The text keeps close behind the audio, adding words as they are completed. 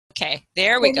Okay,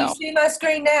 there we Can go. you see my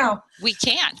screen now? We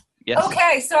can. Yes.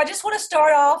 Okay, so I just want to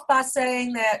start off by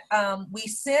saying that we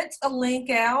sent a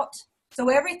link out. So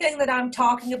everything that I'm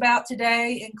talking about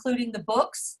today, including the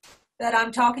books that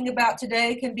I'm talking about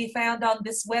today, can be found on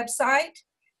this website.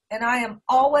 And I am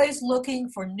always looking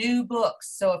for new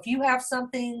books. So if you have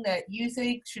something that you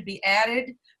think should be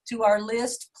added to our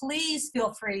list, please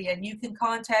feel free, and you can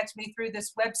contact me through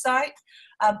this website.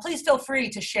 Please feel free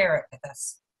to share it with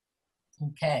us.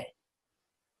 Okay.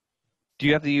 Do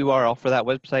you have the URL for that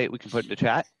website we can put in the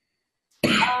chat?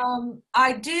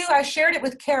 I do. I shared it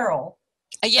with Carol.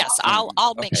 Yes,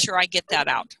 I'll make sure I get that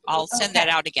out. I'll send that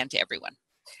out again to everyone.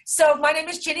 So my name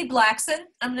is Ginny Blackson.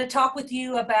 I'm going to talk with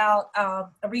you about a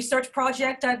research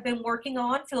project I've been working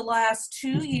on for the last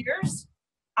 2 years.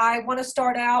 I want to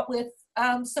start out with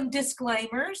some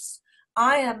disclaimers.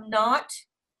 I am not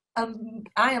a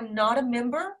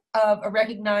member of a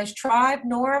recognized tribe,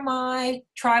 nor am I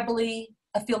tribally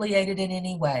affiliated in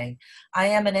any way. I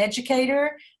am an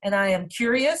educator, and I am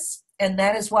curious, and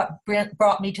that is what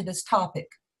brought me to this topic.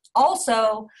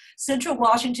 Also, Central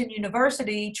Washington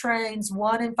University trains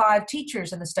 1 in 5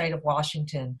 teachers in the state of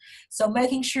Washington. So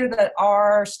making sure that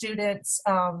our students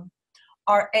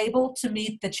are able to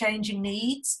meet the changing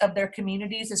needs of their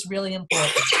communities is really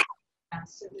important.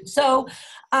 So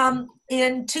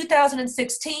in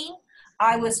 2016,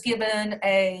 I was given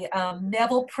a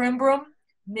Neville Primbram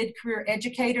Mid-Career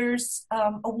Educators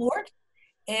Award,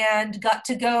 and got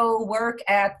to go work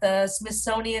at the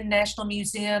Smithsonian National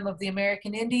Museum of the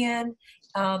American Indian,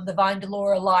 the Vine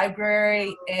Delora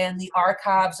Library, and the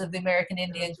Archives of the American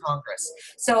Indian Congress.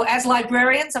 So as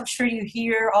librarians, I'm sure you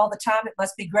hear all the time, it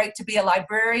must be great to be a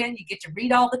librarian. You get to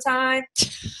read all the time.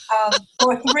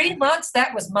 For 3 months,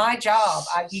 that was my job.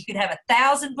 You could have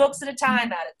 1,000 books at a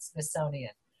time out at the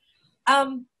Smithsonian.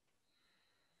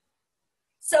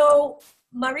 So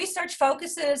my research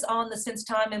focuses on the since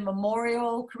time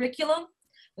immemorial curriculum,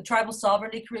 the tribal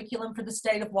sovereignty curriculum for the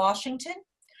state of Washington.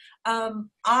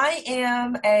 I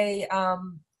am a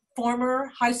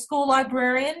former high school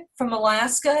librarian from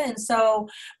Alaska, and so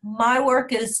my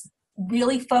work is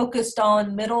really focused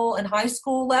on middle and high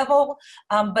school level,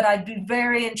 but I'd be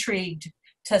very intrigued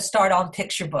to start on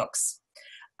picture books.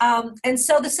 And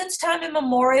so the since time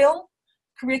immemorial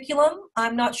curriculum,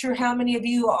 I'm not sure how many of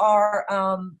you are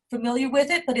familiar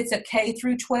with it, but it's a K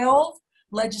through 12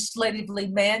 legislatively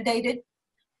mandated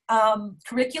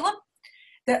curriculum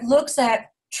that looks at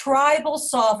tribal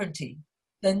sovereignty,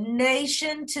 the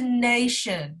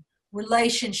nation-to-nation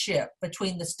relationship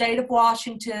between the state of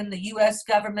Washington, the U.S.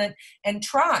 government, and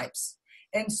tribes.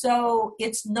 And so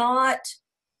it's not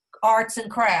arts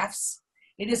and crafts.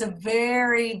 It is a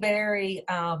very, very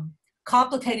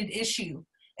complicated issue.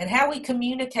 And how we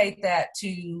communicate that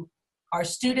to our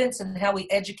students and how we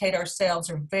educate ourselves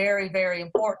are very, very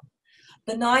important.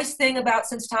 The nice thing about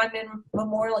Since Time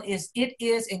Immemorial is it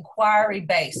is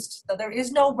inquiry-based. So there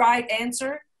is no right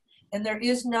answer, and there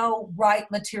is no right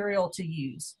material to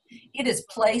use. It is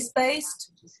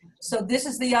place-based. So this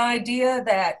is the idea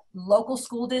that local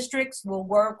school districts will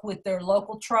work with their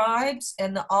local tribes,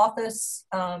 and the Office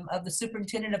of the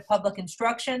Superintendent of Public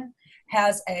Instruction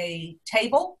has a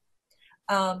table.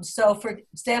 So for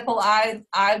example,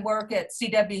 I work at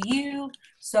CWU.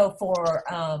 So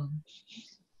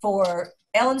for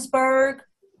Ellensburg,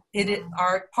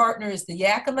 our partner is the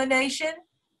Yakima Nation,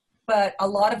 but a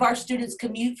lot of our students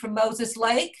commute from Moses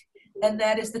Lake, and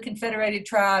that is the Confederated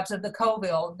Tribes of the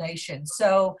Colville Nation.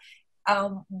 So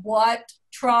what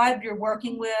tribe you're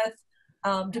working with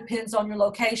depends on your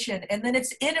location, and then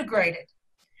it's integrated.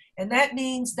 And that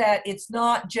means that it's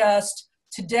not just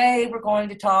today we're going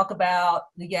to talk about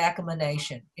the Yakima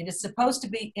Nation. It is supposed to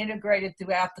be integrated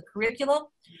throughout the curriculum,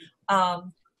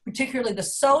 particularly the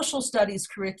social studies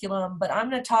curriculum, but I'm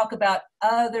going to talk about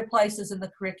other places in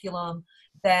the curriculum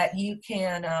that you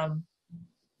can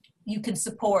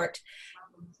support.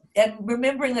 And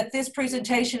remembering that this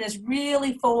presentation is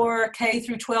really for K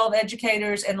through 12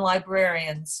 educators and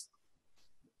librarians.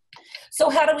 So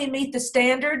how do we meet the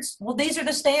standards? Well, these are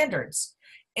the standards.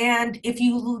 And if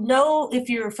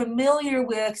you're familiar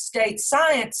with state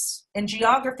science and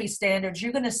geography standards,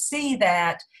 you're going to see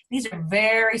that these are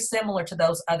very similar to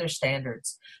those other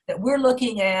standards, that we're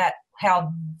looking at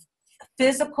how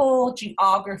physical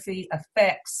geography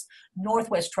affects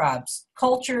Northwest tribes,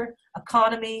 culture,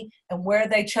 economy, and where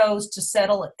they chose to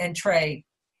settle and trade.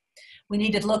 We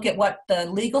need to look at what the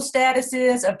legal status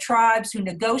is of tribes who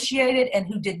negotiated and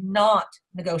who did not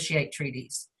negotiate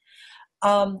treaties.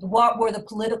 What were the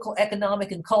political,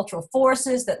 economic, and cultural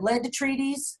forces that led to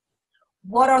treaties?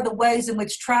 What are the ways in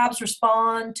which tribes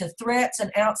respond to threats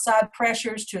and outside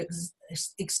pressures to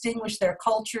extinguish their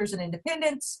cultures and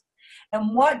independence?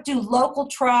 And what do local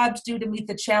tribes do to meet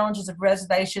the challenges of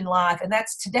reservation life? And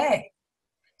that's today.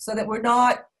 So that we're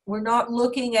not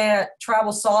looking at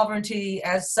tribal sovereignty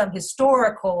as some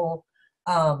historical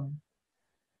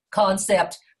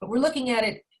concept, but we're looking at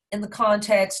it in the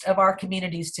context of our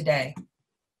communities today.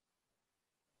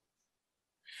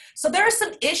 So there are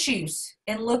some issues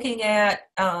in looking at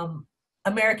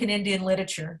American Indian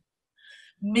literature.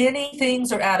 Many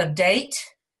things are out of date.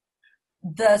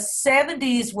 The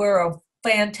 70s were a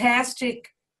fantastic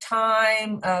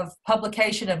time of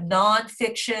publication of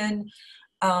nonfiction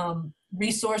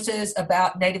resources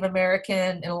about Native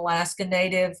American and Alaska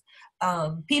Native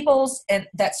peoples, and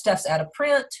that stuff's out of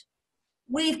print.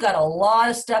 We've got a lot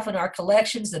of stuff in our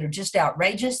collections that are just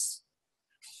outrageous.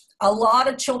 A lot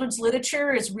of children's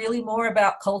literature is really more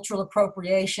about cultural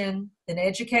appropriation than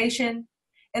education.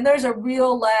 And there's a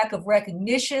real lack of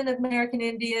recognition of American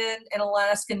Indian and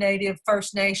Alaska Native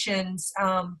First Nations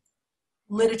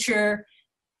literature,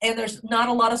 and there's not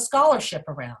a lot of scholarship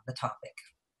around the topic.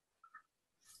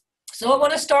 So I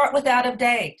want to start with out of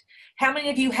date. How many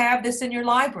of you have this in your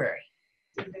library?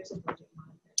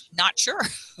 Not sure.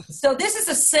 So this is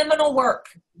a seminal work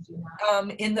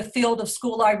in the field of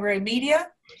school library media.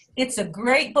 It's a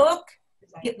great book.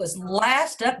 It was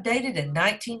last updated in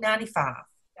 1995.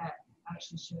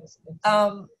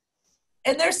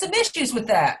 And there's some issues with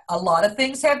that. A lot of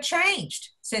things have changed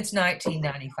since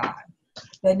 1995.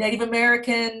 The Native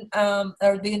American,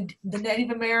 the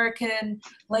Native American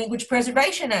Language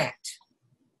Preservation Act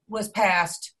was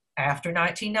passed after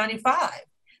 1995.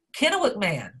 Kennewick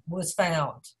Man was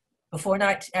found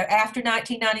after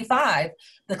 1995.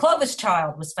 The Clovis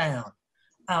Child was found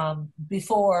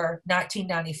before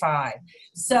 1995.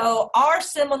 So our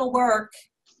seminal work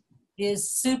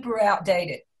is super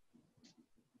outdated.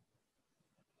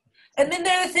 And then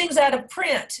there are things out of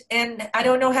print, and I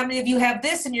don't know how many of you have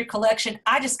this in your collection.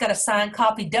 I just got a signed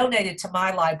copy donated to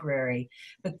my library.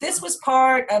 But this was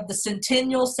part of the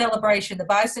centennial celebration, the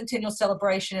bicentennial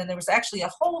celebration, and there was actually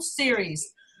a whole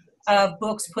series of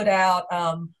books put out,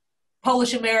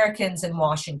 Polish Americans in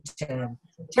Washington,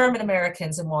 German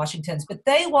Americans in Washington. But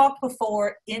They Walked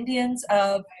Before Indians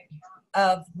of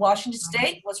Washington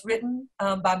State was written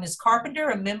by Ms. Carpenter,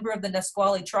 a member of the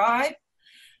Nisqually tribe.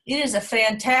 It is a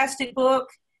fantastic book.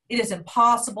 It is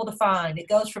impossible to find. It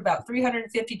goes for about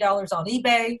 $350 on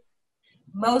eBay.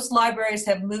 Most libraries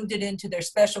have moved it into their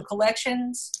special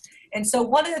collections. And so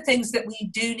one of the things that we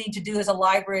do need to do as a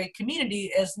library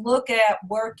community is look at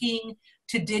working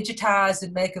to digitize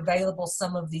and make available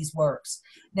some of these works.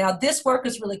 Now, this work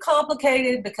is really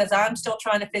complicated because I'm still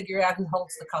trying to figure out who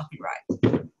holds the copyright.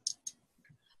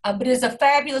 But it's a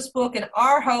fabulous book, and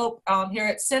our hope here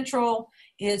at Central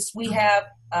is we have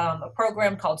a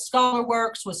program called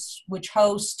ScholarWorks, which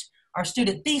hosts our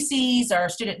student theses, our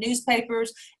student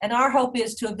newspapers, and our hope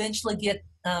is to eventually get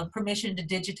permission to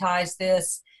digitize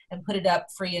this and put it up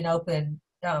free and open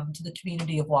to the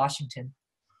community of Washington.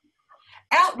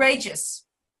 Outrageous.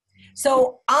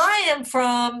 So I am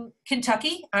from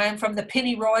Kentucky. I am from the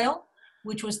Pennyroyal,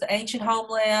 which was the ancient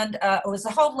homeland. It was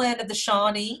the homeland of the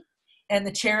Shawnee and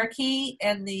the Cherokee,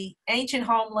 and the ancient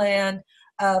homeland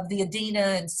of the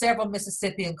Adena and several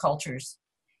Mississippian cultures.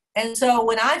 And so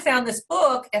when I found this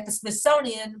book at the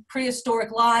Smithsonian,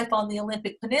 Prehistoric Life on the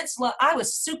Olympic Peninsula, I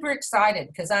was super excited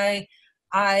because I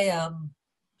am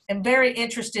very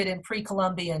interested in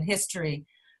pre-Columbian history.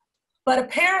 But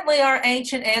apparently our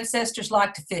ancient ancestors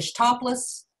liked to fish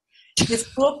topless.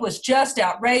 This book was just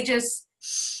outrageous.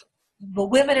 The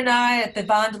women and I at the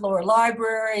Vine Delora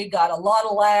Library got a lot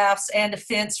of laughs and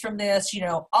offense from this. You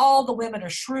know, all the women are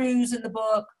shrews in the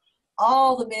book.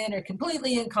 All the men are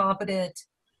completely incompetent.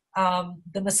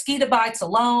 The mosquito bites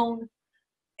alone.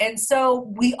 And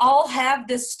so we all have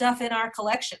this stuff in our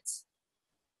collections.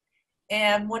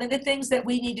 And one of the things that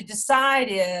we need to decide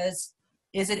is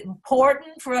it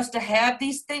important for us to have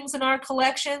these things in our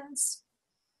collections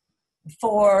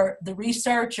for the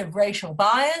research of racial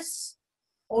bias?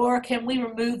 Or can we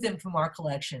remove them from our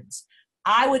collections?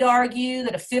 I would argue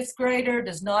that a fifth grader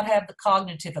does not have the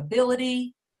cognitive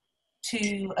ability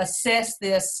to assess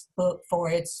this book for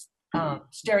its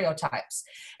stereotypes.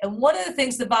 And one of the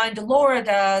things the Vine Delora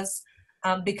does,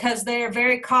 because they are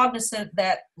very cognizant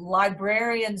that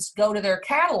librarians go to their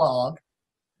catalog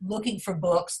looking for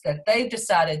books that they've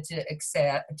decided to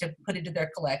accept, to put into their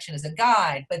collection as a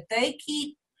guide, but they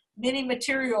keep many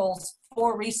materials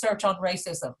for research on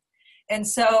racism. And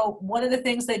so one of the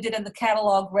things they did in the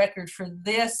catalog record for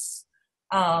this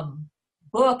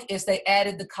book is they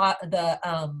added the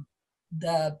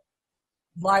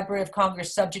Library of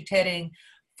Congress subject heading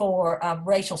for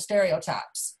racial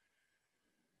stereotypes,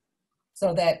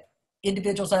 so that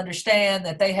individuals understand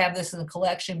that they have this in the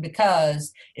collection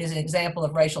because it is an example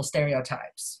of racial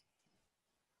stereotypes.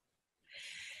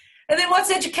 And then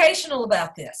what's educational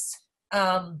about this?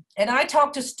 And I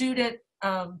talk to student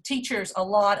teachers a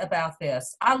lot about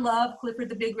this. I love Clifford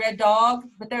the Big Red Dog,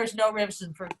 but there's no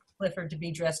reason for Clifford to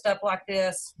be dressed up like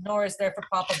this, nor is there for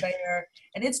Papa Bear,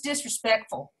 and it's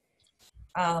disrespectful.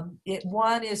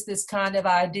 One is this kind of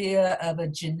idea of a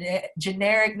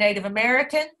generic Native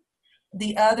American.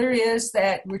 The other is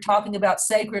that we're talking about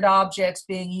sacred objects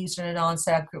being used in a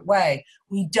non-sacred way.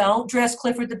 We don't dress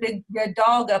Clifford the Big Red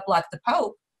Dog up like the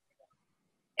Pope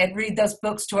and read those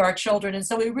books to our children. And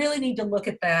so we really need to look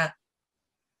at that.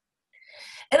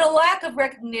 And a lack of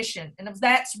recognition, and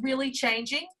that's really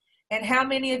changing. And how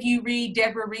many of you read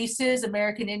Deborah Reese's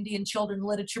American Indian Children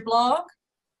Literature blog?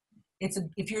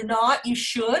 If you're not, you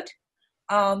should.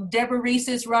 Deborah Reese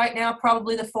is right now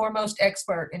probably the foremost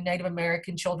expert in Native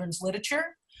American children's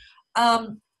literature.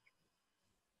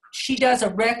 She does a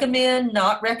recommend,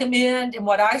 not recommend, and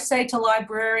what I say to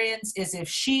librarians is if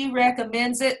she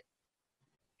recommends it,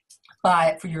 buy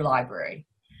it for your library.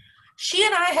 She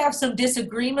and I have some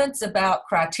disagreements about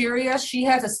criteria. She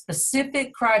has a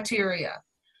specific criteria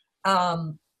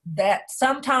that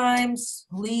sometimes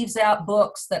leaves out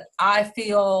books that I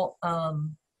feel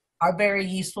are very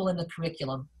useful in the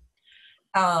curriculum.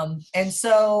 And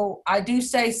so I do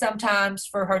say sometimes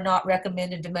for her not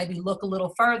recommended to maybe look a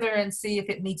little further and see if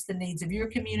it meets the needs of your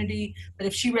community. But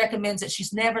if she recommends it,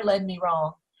 she's never led me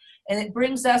wrong. And it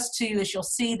brings us to, as you'll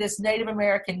see, this Native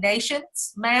American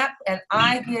nations map. And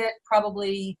I get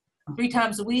probably 3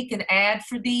 times a week an ad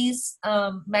for these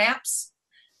maps.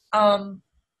 And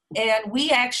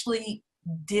we actually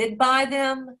did buy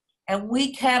them, and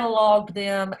we cataloged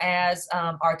them as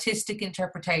artistic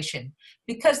interpretation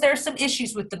because there are some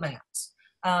issues with the maps.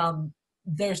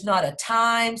 There's not a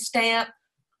time stamp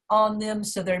on them,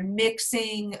 so they're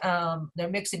mixing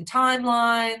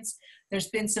timelines. There's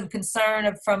been some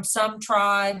concern from some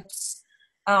tribes.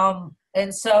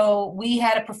 And so we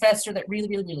had a professor that really,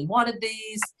 really, really wanted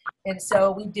these. And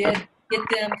so we did get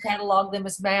them, catalog them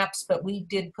as maps, but we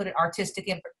did put an artistic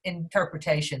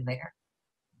interpretation there.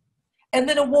 And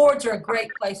then awards are a great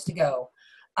place to go.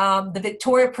 The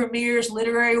Victoria Premier's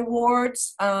Literary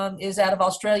Awards is out of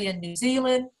Australia and New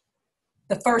Zealand.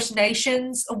 The First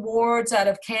Nations Awards out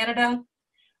of Canada.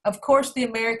 Of course, the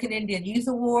American Indian Youth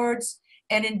Awards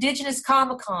and Indigenous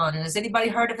Comic-Con. And has anybody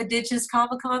heard of Indigenous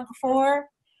Comic-Con before?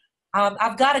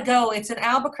 I've got to go. It's in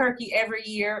Albuquerque every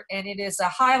year, and it is a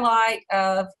highlight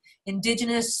of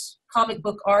Indigenous comic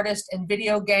book artists and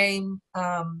video game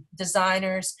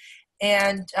designers.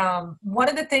 And one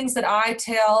of the things that I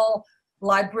tell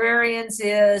librarians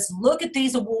is look at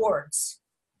these awards.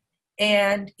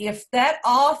 And if that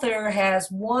author has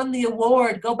won the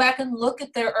award, go back and look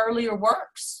at their earlier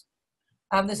works.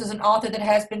 This is an author that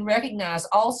has been recognized.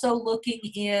 Also looking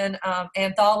in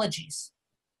anthologies.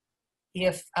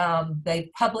 If they've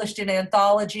published in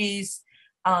anthologies,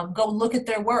 go look at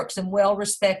their works in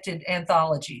well-respected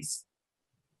anthologies.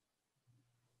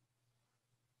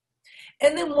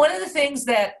 And then one of the things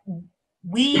that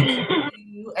we need to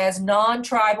do as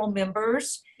non-tribal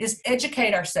members is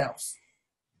educate ourselves.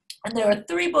 And there are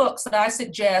 3 books that I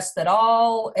suggest that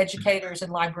all educators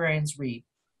and librarians read.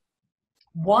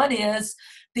 One is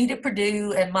Theda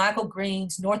Perdue and Michael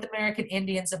Green's North American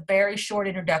Indians, A Very Short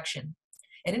Introduction.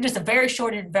 And it is a very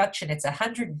short introduction. It's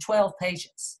 112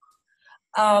 pages.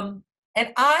 And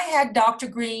I had Dr.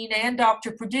 Green and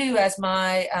Dr. Perdue as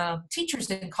my teachers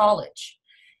in college.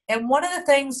 And one of the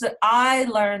things that I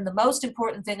learned, the most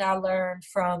important thing I learned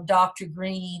from Dr.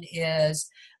 Green is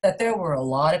that there were a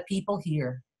lot of people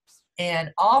here.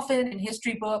 And often in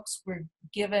history books, we're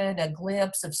given a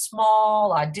glimpse of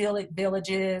small, idyllic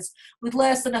villages with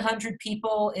less than 100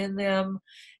 people in them.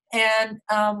 And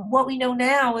what we know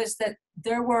now is that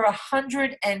there were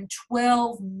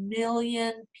 112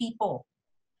 million people,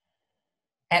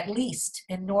 at least,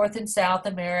 in North and South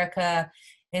America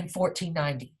in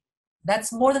 1490.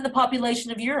 That's more than the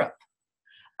population of Europe.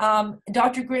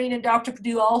 Dr. Green and Dr.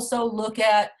 Perdue also look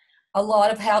at a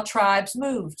lot of how tribes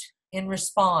moved in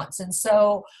response. And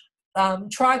so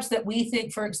tribes that we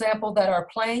think, for example, that are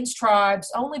plains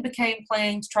tribes only became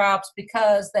plains tribes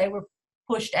because they were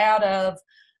pushed out of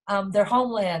their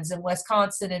homelands in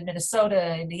Wisconsin and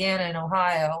Minnesota, Indiana, and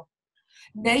Ohio.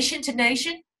 Nation to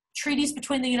Nation, Treaties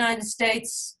Between the United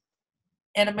States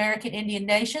and American Indian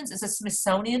Nations is a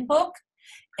Smithsonian book.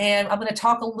 And I'm going to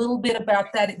talk a little bit about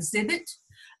that exhibit.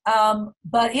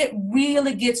 But it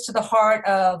really gets to the heart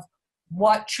of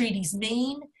what treaties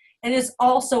mean And it's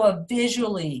also a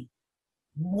visually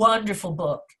wonderful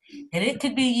book. And it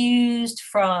could be used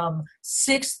from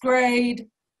 6th grade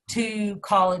to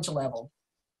college level.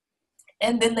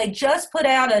 And then they just put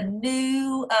out a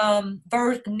new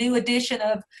new edition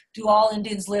of Do All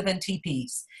Indians Live in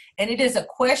Teepees? And it is a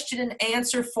question and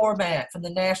answer format from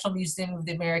the National Museum of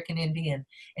the American Indian.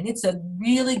 And it's a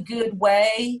really good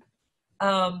way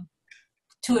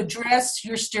to address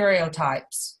your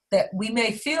stereotypes, that we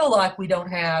may feel like we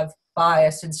don't have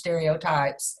bias and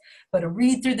stereotypes, but a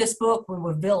read through this book will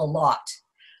reveal a lot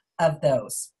of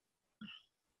those.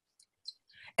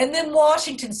 And then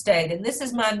Washington State, and this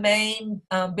is my main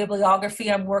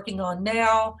bibliography I'm working on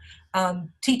now.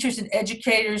 Teachers and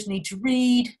educators need to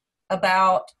read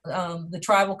about the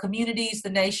tribal communities, the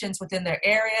nations within their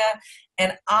area.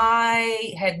 And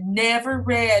I had never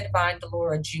read Vine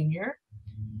Delora Jr.,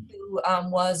 who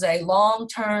was a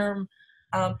long-term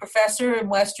professor in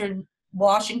Western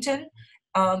Washington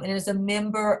and is a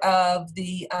member of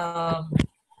the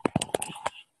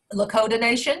Lakota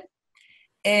Nation.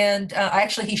 And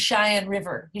actually, he's Cheyenne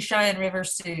River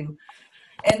Sioux.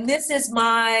 And this is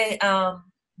my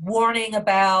warning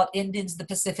about Indians of the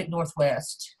Pacific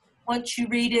Northwest. Once you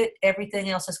read it, everything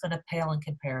else is going to pale in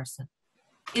comparison.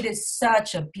 It is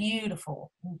such a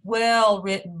beautiful,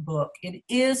 well-written book. It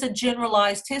is a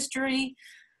generalized history,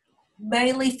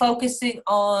 mainly focusing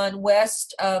on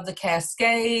west of the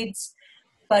Cascades,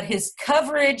 but his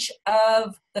coverage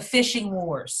of the fishing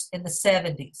wars in the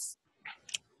 70s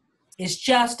is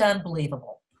just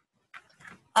unbelievable.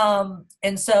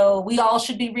 And so we all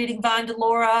should be reading Vine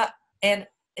Delora. And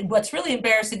what's really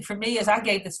embarrassing for me is I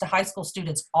gave this to high school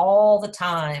students all the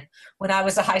time when I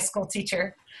was a high school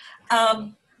teacher.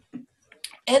 And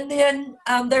then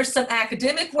there's some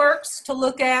academic works to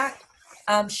look at.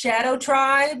 Shadow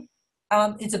Tribe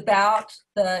is about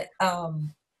the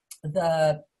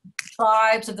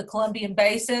tribes of the Columbian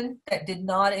Basin that did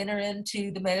not enter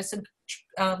into the Medicine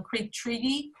Creek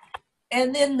Treaty.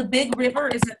 And then The Big River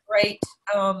is a great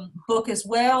book as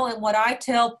well. And what I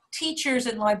tell teachers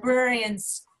and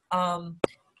librarians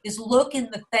is look in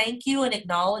the thank you and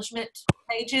acknowledgement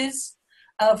pages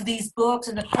of these books.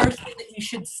 And the first thing that you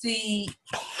should see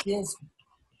is,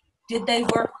 did they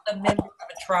work with a member of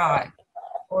a tribe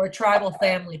or a tribal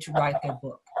family to write their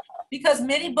book? Because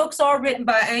many books are written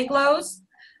by Anglos,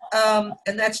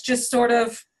 and that's just sort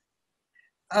of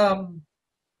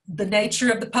the nature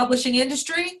of the publishing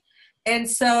industry. And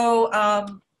so,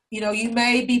 you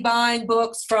may be buying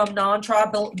books from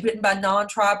written by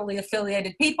non-tribally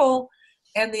affiliated people.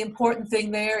 And the important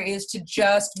thing there is to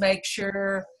just make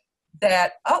sure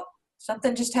that, oh,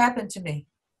 something just happened to me.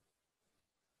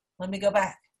 Let me go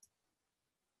back.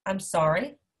 I'm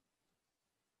sorry.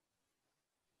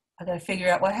 I got to figure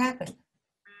out what happened.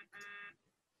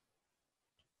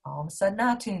 All of a sudden,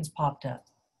 iTunes popped up.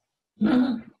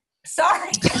 Sorry.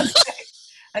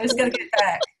 I just got to get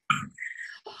back.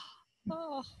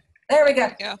 Oh, there we go.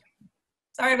 yeah.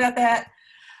 Sorry about that.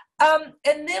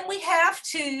 And then we have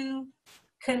to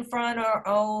confront our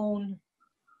own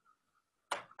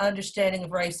understanding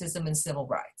of racism and civil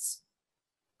rights.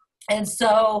 And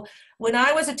so when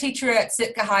I was a teacher at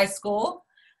Sitka High School,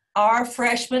 our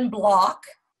freshman block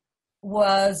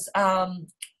was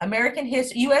American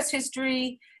history, U.S.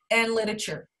 history, and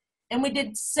literature. And we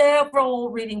did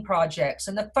several reading projects.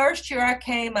 And the first year I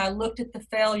came, I looked at the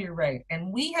failure rate.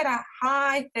 And we had a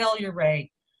high failure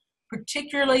rate,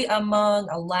 particularly among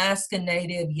Alaska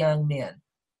Native young men.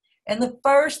 And the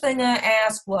first thing I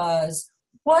asked was,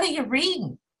 what are you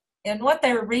reading? And what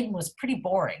they were reading was pretty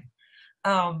boring.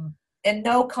 And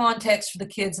no context for the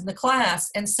kids in the class.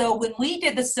 And so when we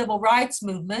did the civil rights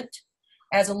movement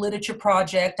as a literature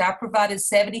project, I provided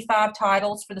 75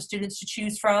 titles for the students to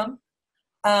choose from.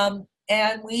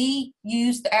 And we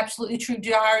used the Absolutely True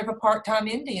Diary of a Part-Time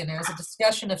Indian as a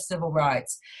discussion of civil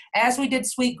rights, as we did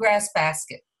Sweetgrass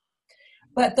Basket.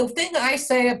 But the thing I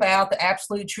say about the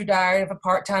Absolutely True Diary of a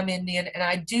Part-Time Indian, and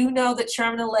I do know that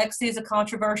Sherman Alexie is a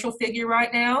controversial figure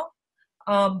right now,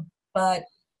 but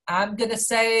I'm going to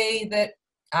say that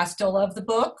I still love the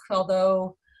book,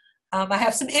 although I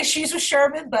have some issues with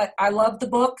Sherman, but I love the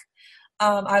book.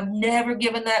 I've never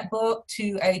given that book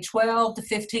to a 12 to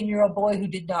 15-year-old boy who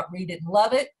did not read it and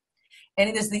love it. And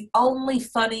it is the only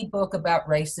funny book about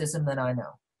racism that I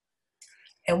know.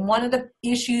 And one of the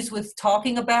issues with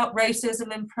talking about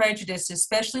racism and prejudice,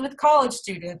 especially with college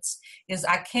students, is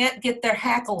I can't get their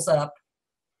hackles up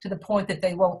to the point that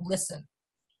they won't listen.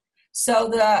 So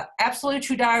the Absolute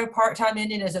True Diary of Part-Time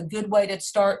Indian is a good way to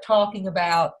start talking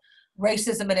about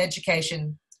racism and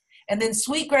education. And then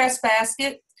Sweetgrass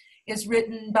Basket is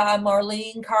written by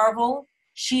Marlene Carville.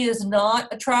 She is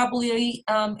not a tribally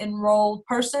enrolled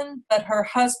person, but her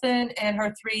husband and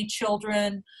her 3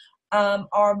 children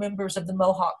are members of the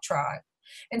Mohawk tribe.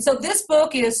 And so this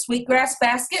book is Sweetgrass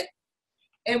Basket.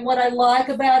 And what I like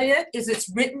about it is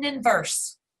it's written in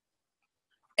verse.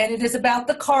 And it is about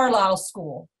the Carlisle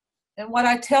School. And what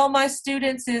I tell my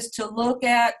students is to look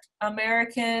at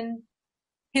American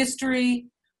history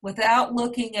without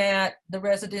looking at the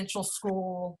residential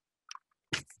school.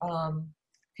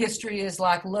 History is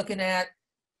like looking at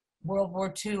World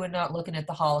War II and not looking at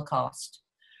the Holocaust.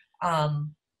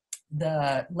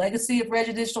 The legacy of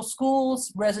residential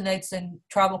schools resonates in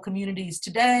tribal communities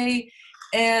today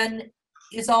and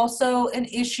is also an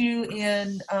issue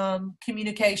in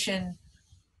communication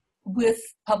with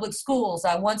public schools.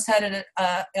 I once had an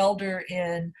elder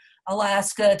in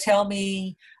Alaska tell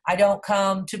me I don't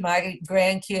come to my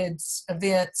grandkids'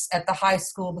 events at the high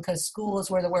school because school is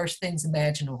where the worst things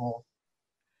imaginable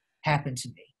happen to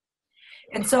me.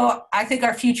 And so I think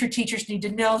our future teachers need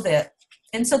to know that.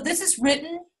 And so this is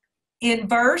written in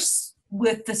verse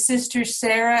with the sisters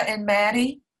Sarah and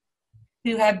Maddie,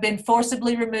 who have been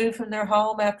forcibly removed from their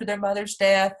home after their mother's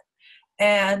death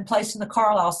and placed in the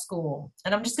Carlisle School.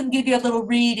 And I'm just going to give you a little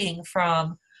reading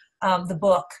from the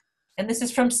book. And this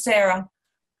is from Sarah.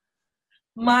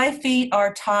 My feet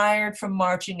are tired from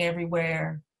marching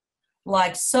everywhere.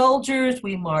 Like soldiers,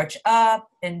 we march up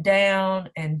and down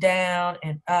and down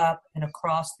and up and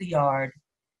across the yard.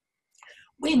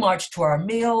 We march to our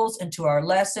meals and to our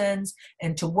lessons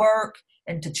and to work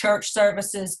and to church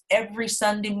services every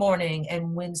Sunday morning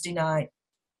and Wednesday night.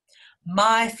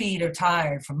 My feet are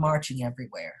tired from marching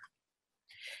everywhere.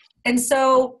 And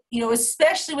so,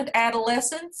 especially with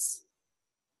adolescents,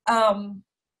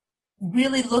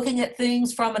 really looking at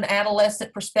things from an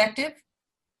adolescent perspective,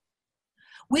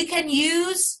 we can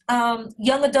use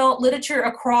young adult literature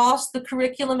across the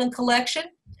curriculum and collection.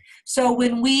 So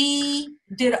when we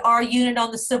did our unit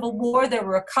on the Civil War, there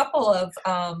were a couple of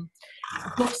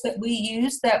books that we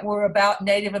used that were about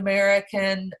Native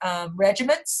American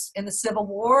regiments in the Civil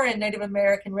War, and Native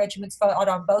American regiments fought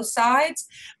on both sides.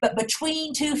 But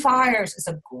Between Two Fires is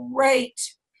a great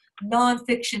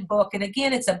nonfiction book. And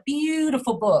again, it's a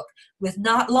beautiful book with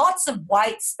not lots of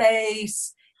white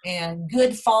space and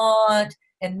good font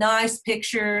and nice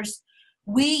pictures.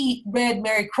 We read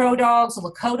Mary Crow Dog's A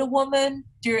Lakota Woman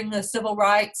during the civil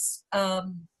rights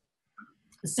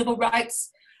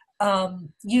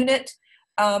unit,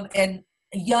 and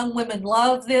young women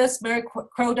love this. Mary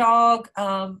Crow Dog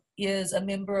is a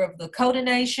member of the Lakota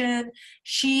Nation.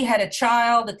 She had a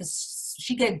child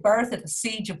she gave birth at the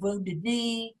Siege of Wounded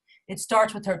Knee. It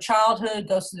starts with her childhood,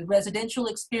 goes through the residential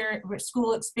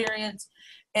school experience,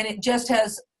 and it just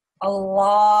has a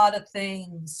lot of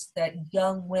things that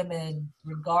young women,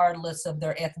 regardless of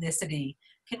their ethnicity,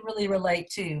 can really relate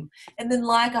to. And then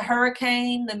Like a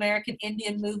Hurricane, the American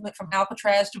Indian movement from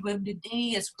Alcatraz to Wounded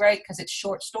Knee is great because it's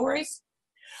short stories.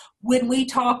 When we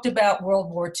talked about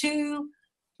World War II,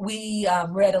 we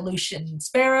read Aleutian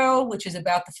Sparrow, which is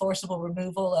about the forcible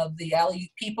removal of the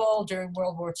Aleut people during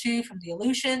World War II from the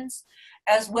Aleutians,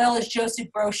 as well as Joseph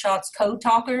Brochot's Code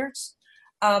Talkers.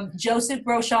 Joseph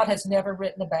Brochot has never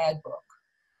written a bad book.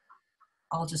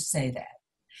 I'll just say that.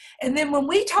 And then when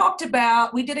we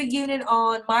did a unit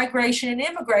on migration and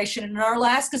immigration, and our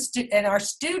Alaska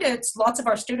students, lots of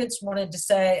our students wanted to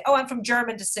say, oh, I'm from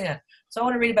German descent, so I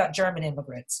want to read about German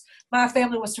immigrants. My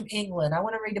family was from England. I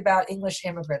want to read about English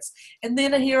immigrants. And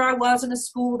then here I was in a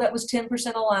school that was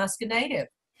 10% Alaska Native.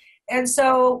 And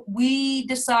so we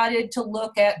decided to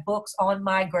look at books on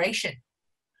migration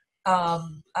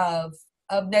of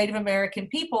Native American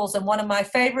peoples. And one of my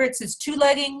favorites is Two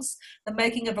Leggings, The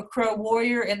Making of a Crow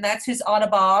Warrior, and that's his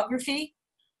autobiography.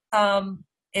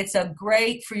 It's a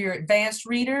great for your advanced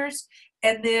readers.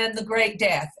 And then The Great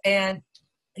Death. And,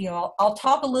 I'll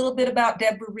talk a little bit about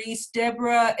Deborah Reese.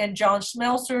 Deborah and John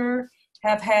Schmelzer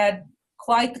have had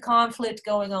quite the conflict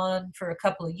going on for a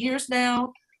couple of years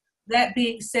now. That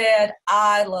being said,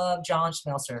 I love John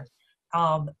Schmelzer.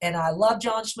 And I love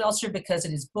John Schmelzer because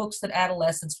it is books that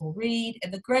adolescents will read.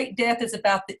 And The Great Death is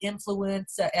about the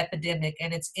influenza epidemic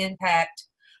and its impact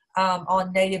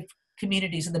on Native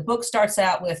communities. And the book starts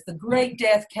out with, the Great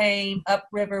Death came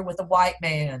upriver with a white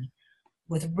man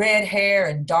with red hair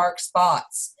and dark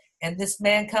spots. And this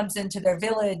man comes into their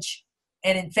village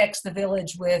and infects the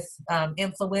village with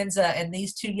influenza. And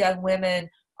these 2 young women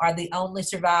are the only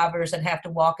survivors and have to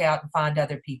walk out and find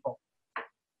other people.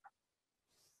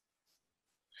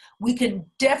 We can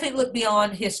definitely look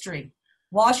beyond history.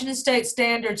 Washington State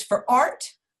standards for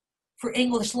art, for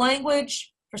English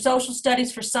language, for social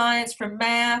studies, for science, for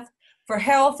math, For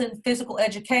health and physical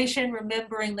education,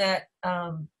 remembering that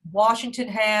Washington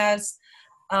has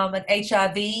an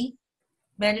HIV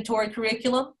mandatory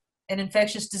curriculum and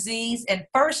infectious disease, and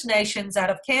First Nations out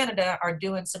of Canada are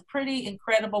doing some pretty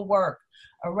incredible work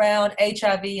around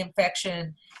HIV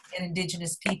infection and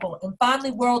Indigenous people. And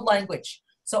finally, world language.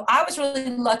 So I was really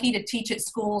lucky to teach at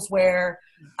schools where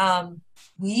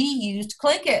we used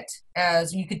Tlingit,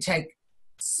 as you could take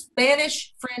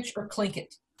Spanish, French, or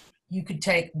Tlingit. You could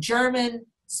take German,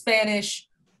 Spanish,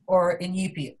 or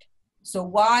Inupiat. So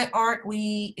why aren't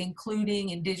we including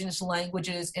Indigenous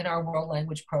languages in our world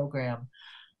language program?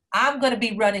 I'm going to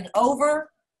be running over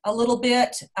a little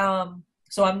bit,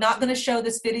 so I'm not going to show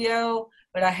this video,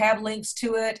 but I have links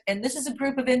to it. And this is a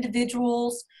group of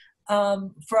individuals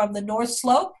from the North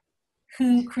Slope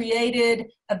who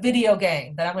created a video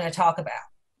game that I'm going to talk about.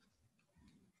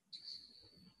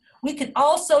 We can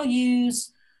also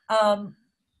use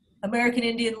American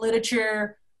Indian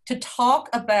literature to talk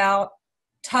about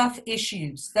tough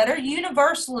issues that are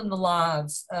universal in the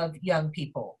lives of young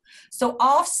people. So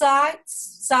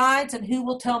Sides and Who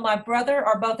Will Tell My Brother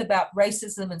are both about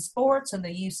racism in sports and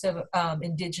the use of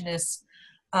indigenous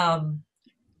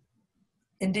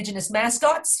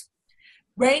mascots.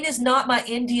 Rain Is Not My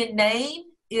Indian Name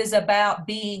is about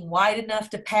being white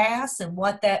enough to pass and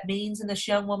what that means in this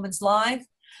young woman's life.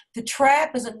 The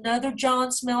Trap is another John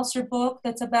Smelser book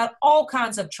that's about all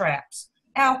kinds of traps,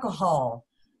 alcohol,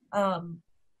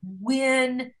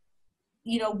 when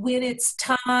it's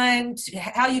time,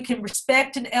 how you can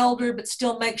respect an elder but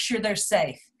still make sure they're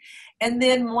safe. And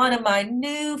then one of my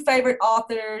new favorite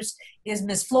authors is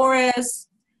Ms. Flores,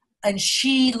 and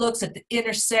she looks at the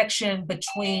intersection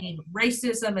between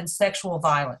racism and sexual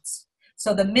violence.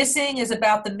 So The Missing is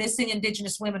about the missing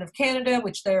Indigenous women of Canada,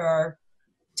 which there are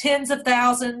tens of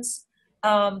thousands.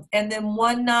 And then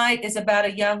One Night is about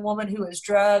a young woman who is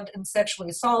drugged and sexually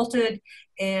assaulted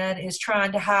and is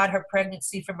trying to hide her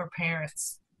pregnancy from her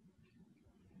parents.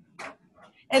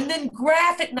 And then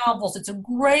graphic novels. It's a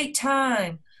great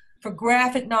time for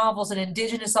graphic novels and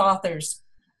Indigenous authors.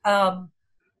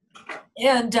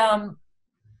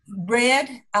 Red,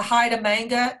 A Haida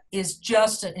Manga, is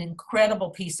just an incredible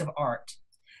piece of art.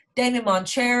 Damien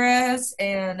Moncheres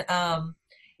and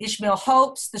Ishmael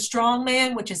Hope's The Strong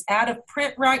Man, which is out of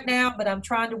print right now, but I'm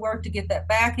trying to work to get that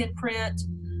back in print,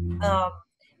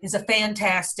 is a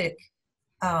fantastic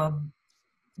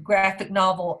graphic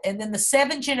novel. And then The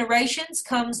Seven Generations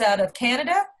comes out of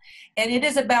Canada, and it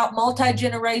is about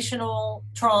multi-generational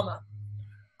trauma.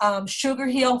 Sugar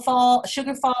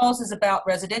Falls is about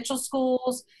residential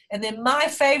schools. And then my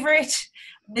favorite,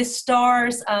 Miss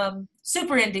Starr's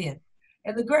Super Indian.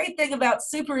 And the great thing about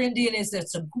Super Indian is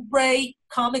it's a great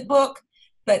comic book,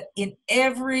 but in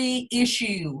every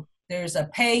issue, there's a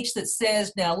page that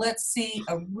says, now let's see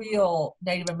a real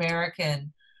Native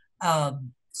American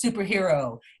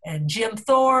superhero. And Jim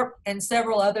Thorpe and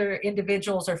several other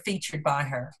individuals are featured by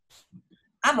her.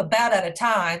 I'm about out of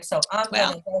time, so I'm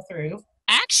going to go through.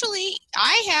 Actually,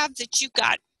 I have that you've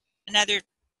got another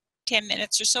 10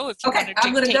 minutes or so if you wanted to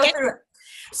I'm going to take go it. through it.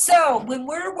 So when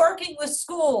we're working with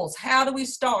schools, how do we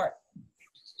start?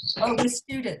 Or with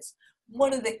students?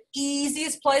 One of the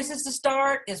easiest places to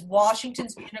start is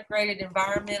Washington's Integrated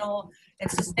Environmental and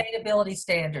Sustainability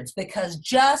Standards, because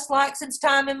just like since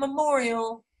time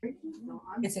immemorial,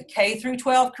 it's a K through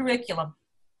 12 curriculum,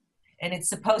 and it's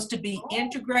supposed to be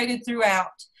integrated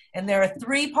throughout. And there are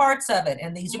 3 parts of it,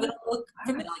 and these are going to look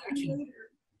familiar to you.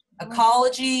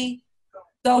 Ecology,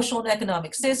 social and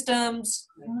economic systems,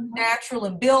 natural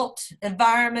and built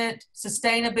environment,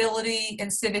 sustainability,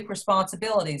 and civic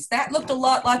responsibilities. That looked a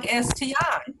lot like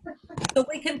STI, so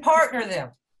we can partner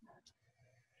them.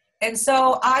 And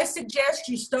so I suggest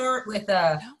you start with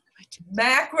a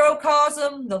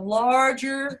macrocosm, the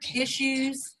larger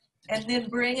issues, and then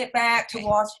bring it back to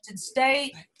Washington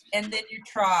State, and then your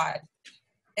tribe.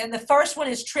 And the first one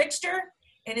is Trickster,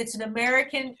 and it's an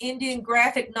American Indian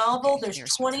graphic novel. There's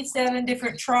 27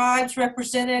 different tribes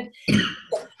represented. It's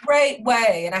a great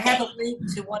way, and I have a link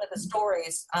to one of the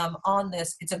stories on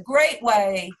this. It's a great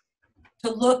way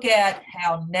to look at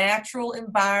how natural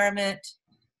environment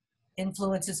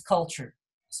influences culture.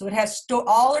 So it has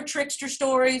all are Trickster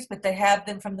stories, but they have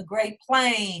them from the Great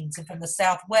Plains and from the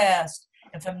Southwest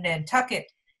and from Nantucket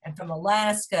and from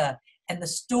Alaska, and the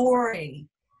story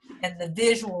and the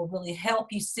visual really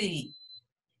help you see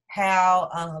how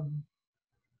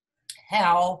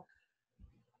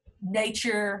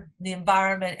nature, the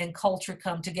environment, and culture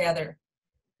come together.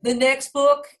 The next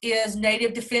book is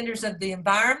Native Defenders of the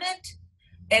Environment,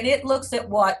 and it looks at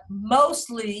what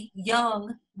mostly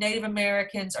young Native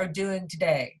Americans are doing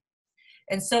today.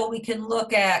 And so we can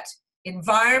look at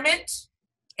environment,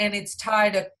 and it's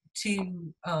tied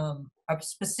to a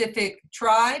specific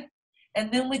tribe.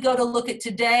 And then we go to look at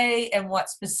today and what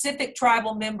specific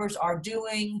tribal members are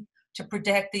doing to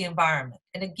protect the environment.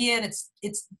 And again,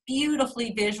 it's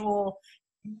beautifully visual,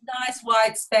 nice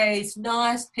white space,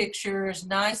 nice pictures,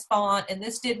 nice font. And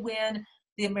this did win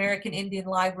the American Indian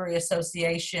Library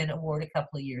Association Award a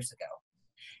couple of years ago.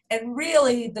 And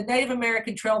really, the Native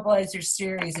American Trailblazers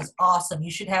series is awesome.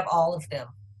 You should have all of them.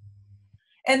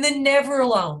 And then Never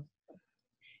Alone.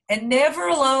 And Never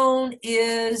Alone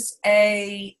is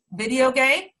a video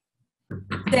game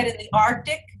set in the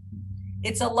Arctic.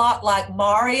 It's a lot like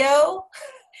Mario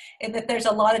in that there's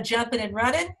a lot of jumping and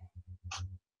running.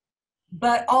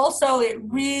 But also it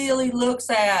really looks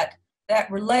at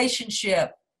that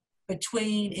relationship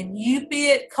between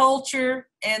Inupiat culture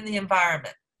and the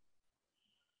environment.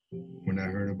 When I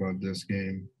heard about this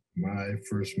game, my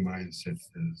first mindset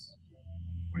is,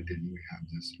 why didn't we have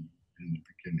this in the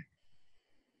beginning?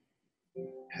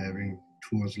 Having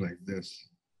tools like this,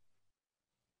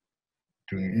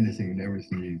 doing anything and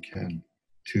everything you can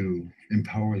to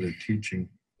empower the teaching,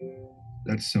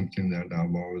 that's something that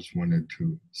I've always wanted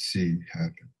to see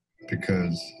happen,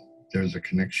 because there's a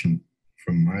connection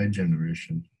from my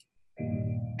generation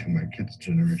to my kids'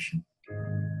 generation.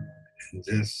 And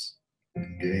this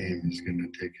game is going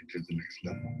to take it to the next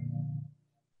level.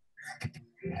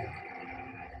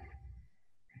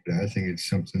 But I think it's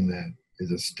something that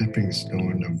is a stepping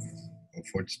stone of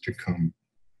what's to come.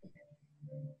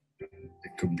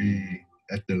 It could be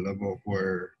at the level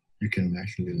where you can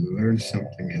actually learn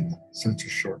something in such a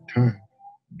short time.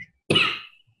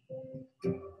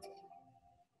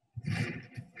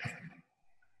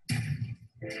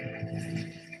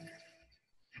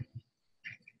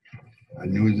 I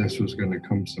knew this was going to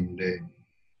come someday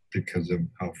because of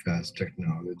how fast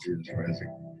technology is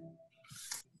rising.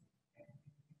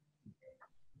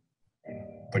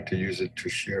 But to use it to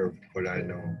share what I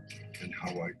know and how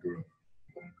I grew up.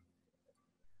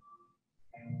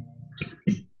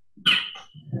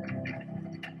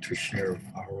 To share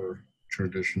our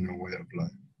traditional way of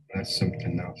life. That's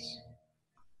something else.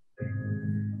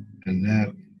 And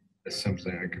that is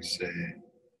something I could say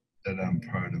that I'm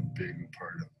proud of being a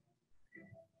part of.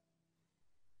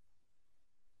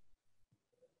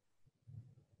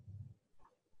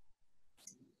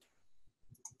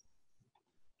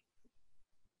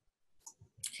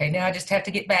 Okay, now I just have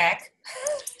to get back.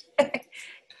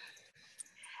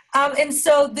 And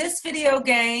so this video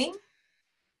game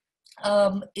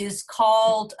is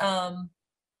called,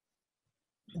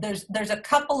 there's a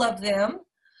couple of them,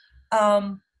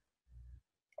 and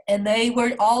they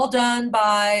were all done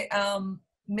by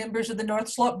members of the North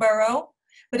Slope Borough,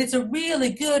 but it's a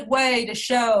really good way to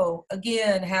show,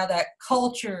 again, how that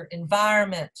culture,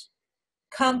 environment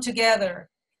come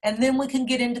together, and then we can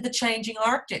get into the changing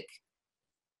Arctic.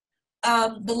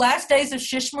 The Last Days of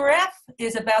Shishmaref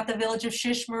is about the village of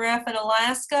Shishmaref in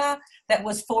Alaska that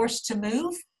was forced to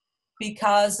move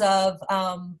because of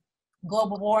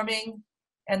global warming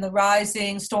and the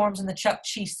rising storms in the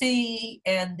Chukchi Sea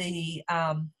and the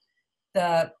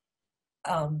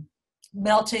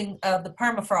melting of the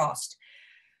permafrost.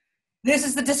 This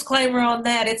is the disclaimer on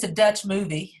that. It's a Dutch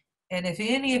movie. And if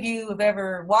any of you have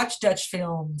ever watched Dutch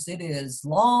films, it is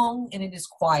long and it is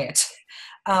quiet.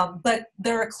 But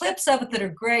there are clips of it that are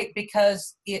great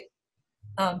because it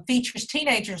features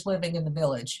teenagers living in the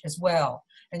village as well,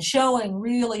 and showing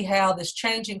really how this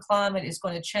changing climate is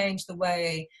going to change the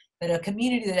way that a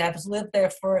community that has lived there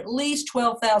for at least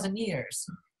 12,000 years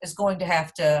is going to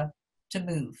have to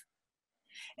move.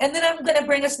 And then I'm going to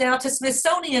bring us now to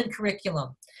Smithsonian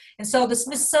curriculum. And so the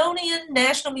Smithsonian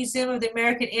National Museum of the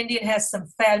American Indian has some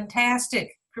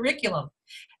fantastic curriculum.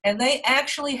 And they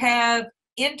actually have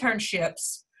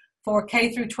internships for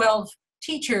K through 12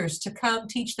 teachers to come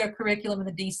teach their curriculum in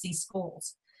the DC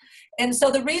schools. And so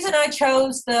the reason I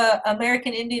chose the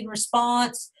American Indian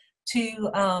response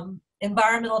to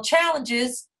environmental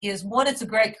challenges is, one, it's a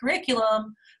great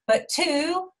curriculum, but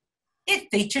two, it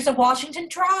features a Washington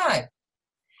tribe.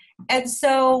 And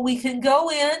so we can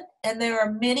go in, and there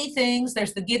are many things.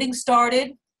 There's the getting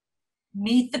started,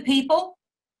 meet the people,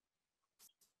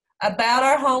 about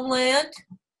our homeland,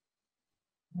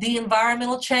 the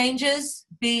environmental changes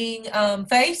being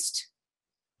faced,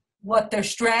 what their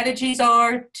strategies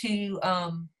are to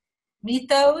meet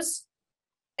those,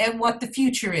 and what the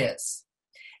future is.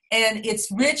 And it's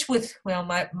rich with, well,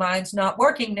 mine's not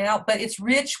working now, but it's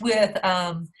rich with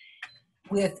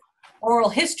oral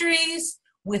histories,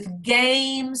 with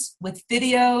games, with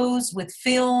videos, with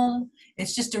film.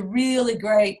 It's just a really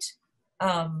great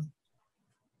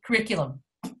curriculum.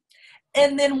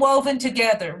 and then woven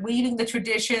together, weaving the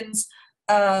traditions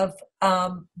of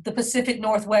the Pacific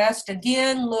Northwest.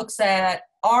 Again, looks at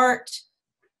art.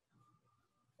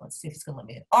 Let's see if it's going to let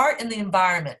me in. Art and the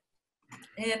environment.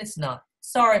 And it's not.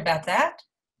 Sorry about that.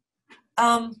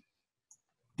 And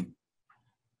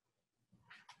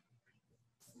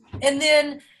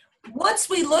then once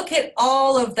we look at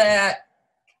all of that,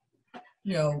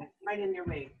 you know, Right in your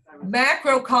way.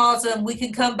 macrocosm, we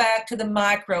can come back to the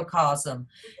microcosm.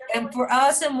 And for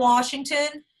us in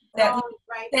Washington, that was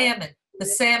salmon, the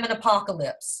salmon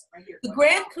apocalypse. The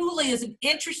Grand Coulee is an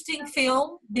interesting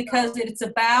film because it's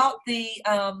about the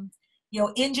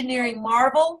engineering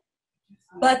marvel,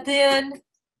 but then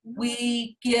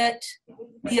we get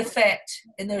the effect.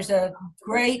 And there's a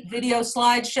great video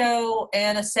slideshow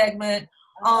and a segment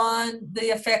on the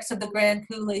effects of the Grand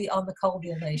Coulee on the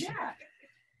Colville Nation. Yeah.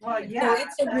 Well, yeah. So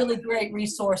it's a really great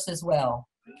resource as well.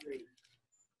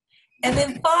 And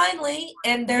then finally,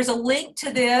 and there's a link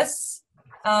to this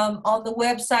on the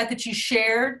website that you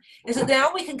shared, is that now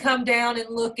we can come down and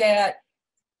look at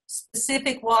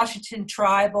specific Washington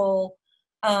tribal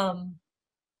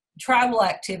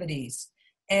activities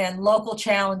and local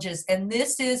challenges. And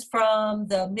this is from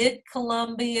the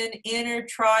Mid-Columbian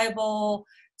Intertribal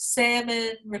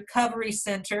Salmon Recovery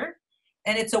Center.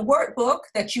 And it's a workbook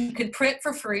that you can print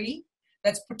for free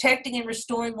that's protecting and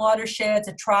restoring watersheds,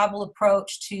 a tribal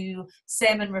approach to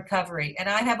salmon recovery. And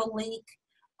I have a link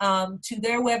to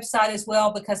their website as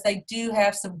well because they do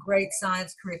have some great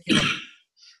science curriculum.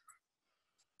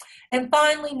 And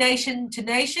finally, Nation to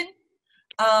Nation.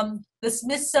 The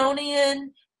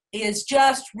Smithsonian is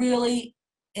just really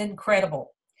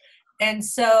incredible. And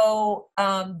so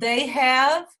they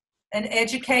have an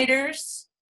educators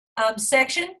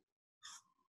section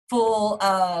full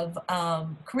of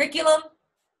curriculum,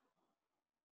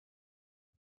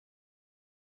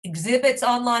 exhibits,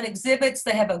 online exhibits.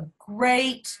 They have a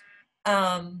great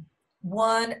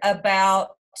one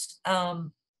about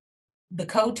the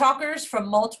code talkers from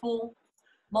multiple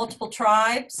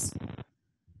tribes.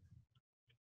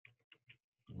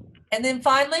 And then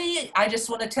finally, I just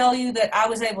want to tell you that I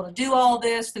was able to do all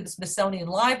this through the Smithsonian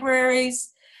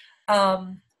Libraries.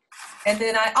 And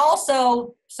then I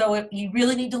also, so if you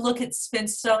really need to look at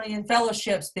Smithsonian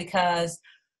fellowships because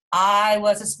I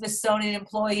was a Smithsonian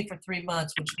employee for 3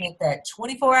 months, which meant that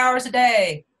 24 hours a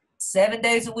day, 7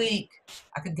 days a week,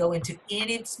 I could go into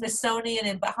any Smithsonian,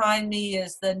 and behind me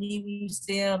is the new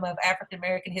Museum of African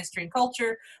American History and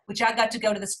Culture, which I got to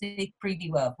go to the sneak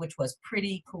preview of, which was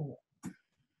pretty cool.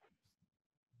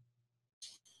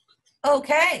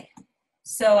 Okay,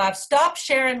 so I've stopped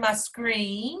sharing my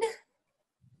screen.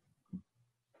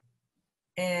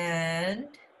 And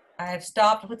I have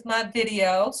stopped with my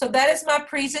video. So that is my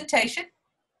presentation.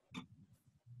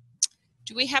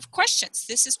 Do we have questions?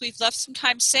 We've left some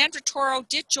time. Sandra Toro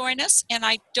did join us, and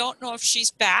I don't know if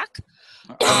she's back.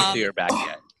 I don't see her back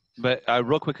yet. But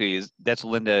real quickly, that's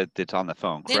Linda that's on the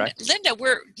phone, correct?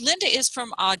 Linda is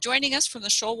from joining us from the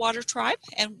Shoalwater Tribe,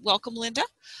 and welcome, Linda.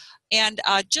 And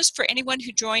just for anyone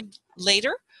who joined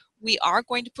later, we are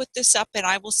going to put this up, and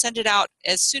I will send it out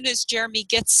as soon as Jeremy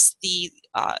gets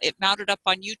it mounted up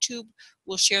on YouTube.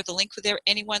 We'll share the link with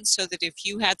anyone so that if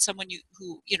you had someone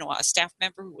a staff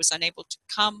member who was unable to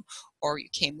come or you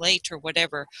came late or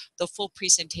whatever, the full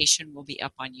presentation will be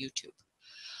up on YouTube.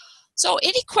 So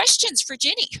any questions for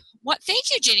Ginny?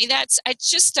 Thank you, Ginny. It's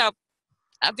just a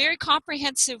very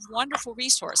comprehensive, wonderful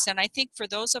resource. And I think for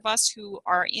those of us who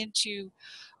are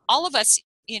all of us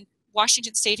in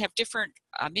Washington State have different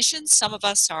missions. Some of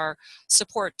us are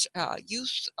support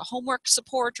youth homework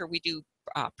support, or we do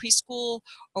preschool,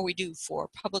 or we do for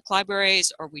public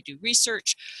libraries, or we do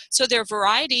research. So there are a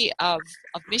variety of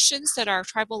missions that our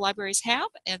tribal libraries have.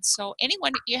 And so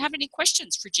anyone, you have any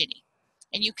questions for Ginny,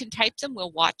 and you can type them.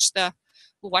 We'll watch the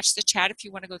chat if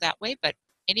you want to go that way. But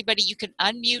anybody, you can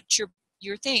unmute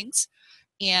your things.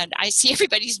 And I see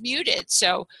everybody's muted.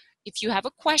 So if you have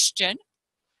a question,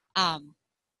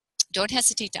 don't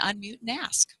hesitate to unmute and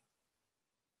ask.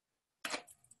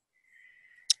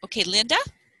 Okay, Linda?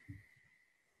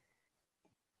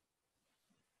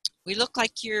 We look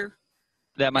like you're...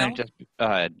 That might just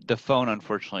the phone,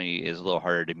 unfortunately, is a little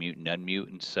harder to mute and unmute,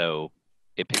 and so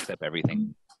it picks up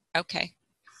everything. Okay.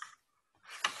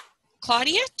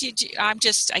 Claudia, I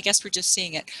guess we're just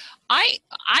seeing it.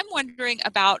 I'm wondering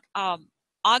about on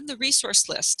the resource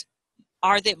list,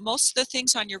 are most of the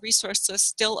things on your resource list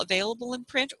still available in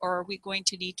print, or are we going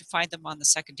to need to find them on the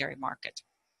secondary market?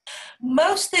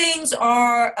 Most things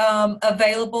are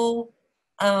available,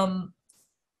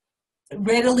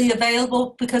 readily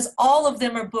available, because all of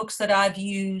them are books that I've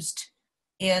used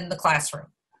in the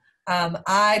classroom.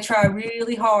 I try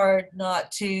really hard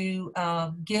not to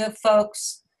give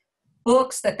folks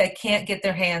books that they can't get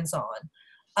their hands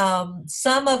on.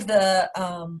 Some of the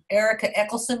Erica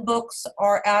Eccleston books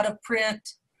are out of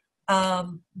print,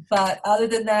 but other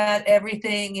than that,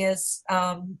 everything is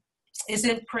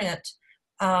in print.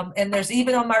 And there's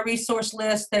even on my resource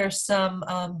list, there's some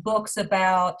books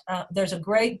about, there's a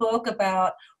great book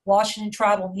about Washington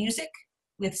tribal music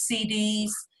with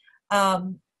CDs.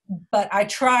 But I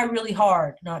try really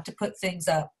hard not to put things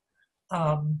up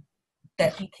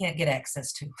that you can't get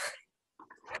access to.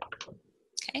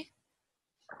 Okay.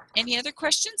 Any other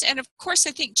questions? And of course,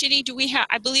 I think, Ginny,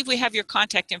 I believe we have your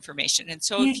contact information. And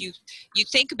so if you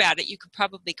think about it, you could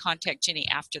probably contact Ginny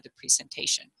after the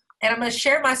presentation. And I'm going to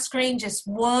share my screen just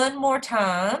one more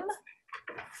time.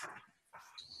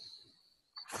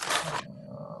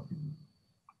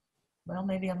 Well,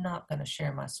 maybe I'm not going to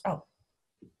share my, oh.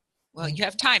 Well, you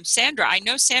have time. Sandra, I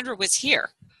know Sandra was here,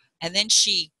 and then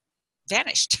she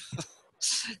vanished.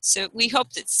 So we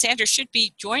hope that Sandra should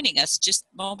be joining us just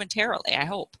momentarily, I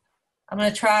hope. I'm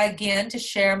going to try again to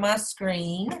share my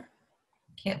screen.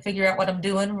 Can't figure out what I'm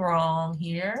doing wrong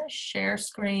here. Share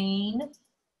screen.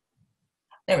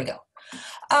 There we go.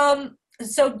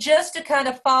 So just to kind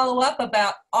of follow up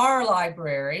about our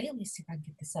library, let me see if I can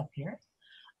get this up here.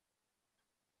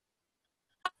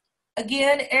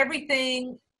 Again,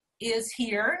 everything is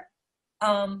here.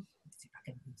 Let's see if I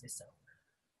can move this over.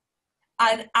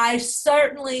 I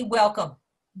certainly welcome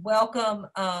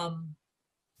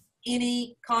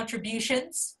any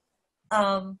contributions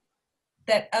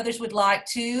that others would like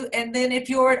to. And then if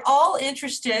you're at all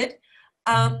interested,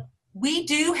 we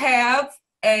do have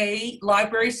a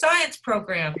library science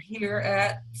program here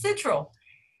at Central.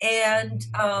 And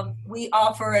we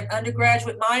offer an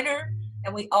undergraduate minor,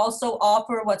 and we also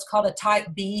offer what's called a Type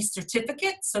B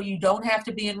certificate, so you don't have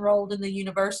to be enrolled in the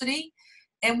university.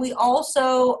 And we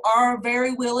also are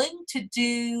very willing to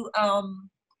do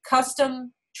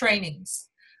custom trainings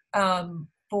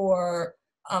for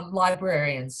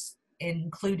librarians,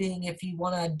 including if you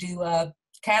want to do a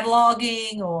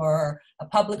cataloging or a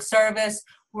public service.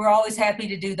 We're always happy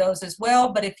to do those as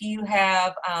well. But if you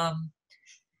have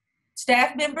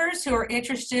staff members who are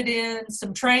interested in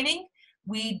some training,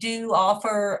 we do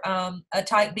offer a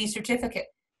Type B certificate.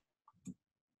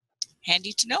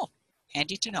 Handy to know.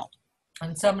 Handy to know.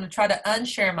 And so I'm going to try to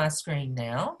unshare my screen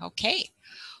now. Okay.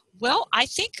 Well, I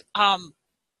think I'm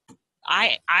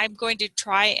going to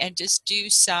try and just do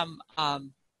some,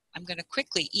 I'm going to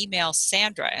quickly email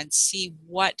Sandra and see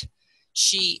what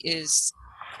she is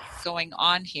going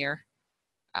on here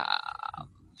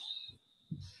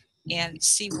and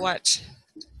see what,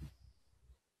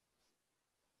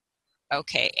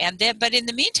 okay. And then, but in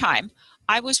the meantime,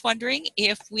 I was wondering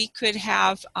if we could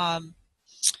have,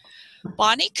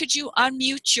 Bonnie, could you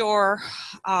unmute your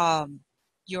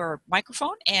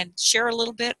microphone and share a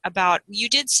little bit about, you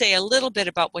did say a little bit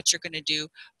about what you're going to do,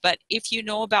 but if you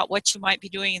know about what you might be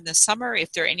doing in the summer,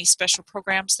 if there are any special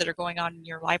programs that are going on in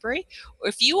your library, or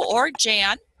if you or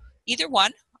Jan, either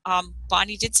one,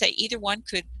 Bonnie did say either one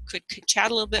could chat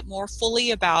a little bit more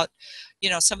fully about, you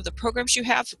know, some of the programs you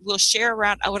have. We'll share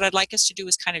around, what I'd like us to do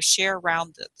is kind of share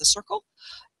around the circle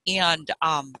and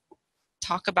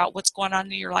talk about what's going on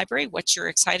in your library, what you're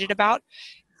excited about,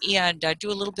 and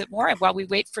do a little bit more while we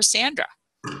wait for Sandra.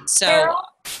 So, Carol,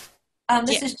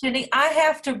 this is Ginny. I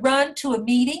have to run to a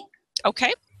meeting.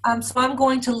 Okay. So I'm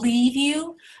going to leave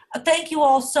you. Thank you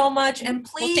all so much, and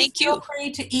please feel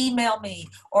free to email me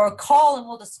or call, and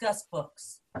we'll discuss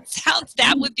books.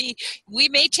 That would be, we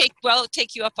may take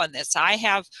you up on this.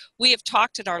 We have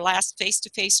talked at our last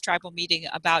face-to-face tribal meeting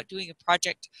about doing a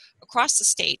project across the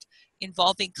state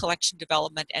involving collection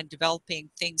development and developing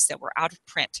things that were out of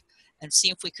print, and see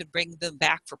if we could bring them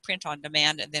back for print on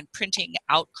demand, and then printing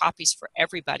out copies for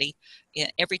everybody in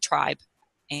every tribe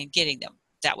and getting them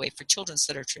that way for children's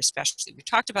literature especially. We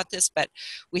talked about this, but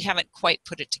we haven't quite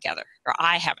put it together, or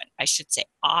I haven't quite put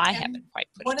it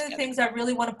together. One of the things I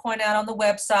really want to point out on the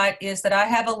website is that I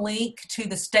have a link to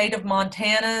the state of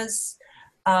Montana's,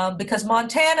 because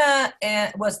Montana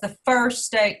was the first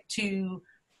state to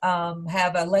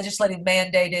have a legislative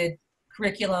mandated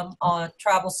curriculum on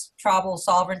tribal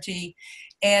sovereignty.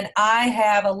 And I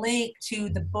have a link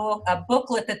to a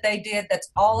booklet that they did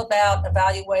that's all about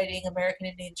evaluating American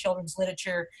Indian children's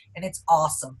literature, and it's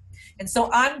awesome. And so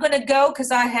I'm going to go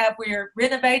because we're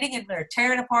renovating and we're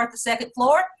tearing apart the second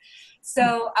floor.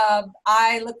 So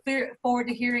I look forward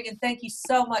to hearing, and thank you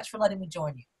so much for letting me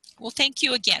join you. Well, thank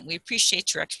you again. We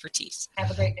appreciate your expertise. Have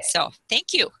a great day. So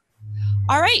thank you.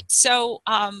 All right. So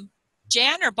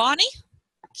Jan or Bonnie,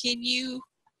 can you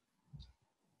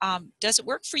does it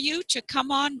work for you to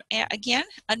come on again,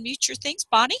 unmute your things?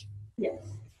 Bonnie? Yes.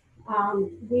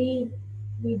 We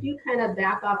do kind of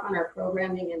back off on our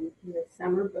programming in the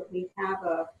summer, but we have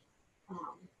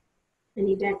an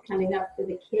event coming up for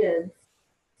the kids,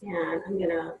 and I'm going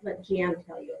to let Jan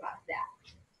tell you about that.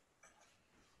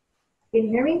 Can you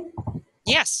hear me?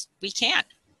 Yes, we can.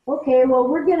 Okay, well,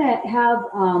 we're going to have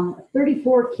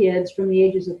 34 kids from the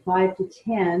ages of 5 to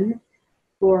 10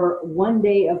 for one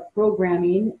day of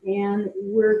programming, and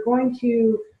we're going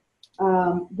to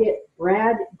get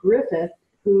Brad Griffith,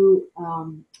 who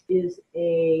is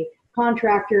a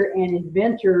contractor and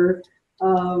inventor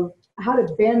of how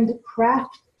to bend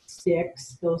craft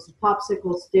sticks, those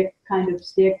popsicle stick kind of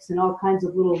sticks and all kinds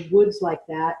of little woods like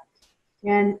that.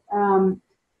 And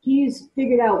he's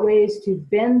figured out ways to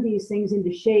bend these things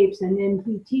into shapes, and then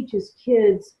he teaches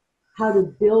kids how to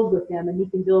build with them. And he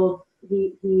can build,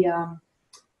 he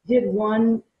did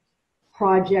one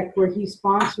project where he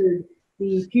sponsored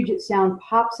the Puget Sound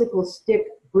popsicle stick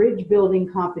bridge building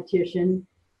competition,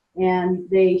 and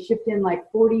they shipped in like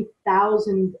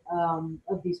 40,000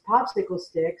 of these popsicle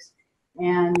sticks,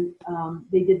 and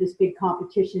they did this big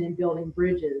competition in building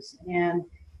bridges. And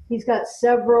he's got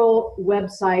several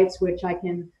websites, which I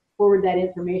can forward that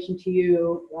information to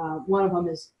you. One of them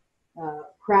is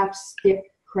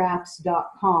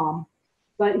craftstickcrafts.com.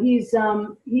 But he's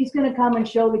going to come and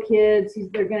show the kids.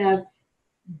 They're going to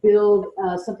build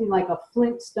something like a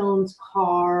Flintstones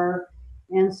car,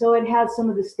 and so it has some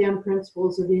of the STEM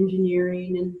principles of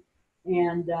engineering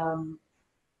and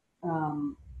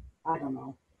I don't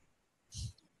know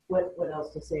what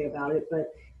else to say about it.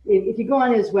 But if you go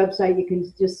on his website, you can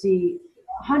just see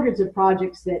hundreds of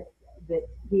projects that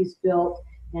he's built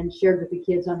and shared with the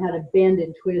kids on how to bend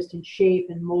and twist and shape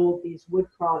and mold these wood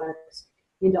products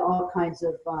into all kinds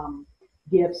of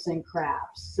gifts and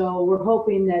crafts. So we're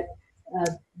hoping that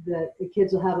the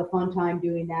kids will have a fun time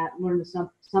doing that, learn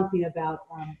something about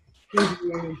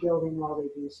engineering and building while they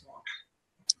do so.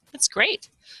 That's great.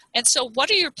 And so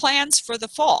what are your plans for the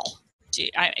fall?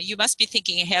 You must be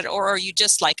thinking ahead, or are you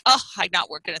just like, oh, I'm not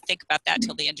going to think about that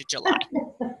till the end of July?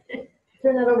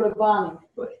 Turn that over to Bonnie.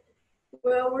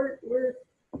 Well, we're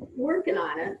working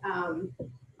on it.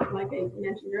 Like I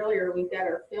mentioned earlier, we've got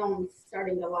our films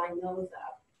starting to line those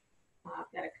up. I've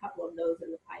got a couple of those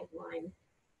in the pipeline.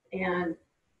 And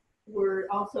we're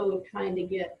also trying to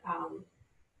get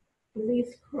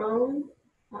Elise Crone,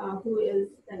 who is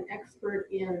an expert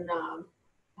in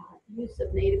use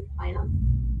of native plants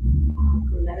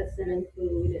for medicine and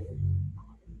food and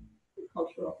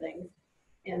cultural things.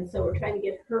 And so we're trying to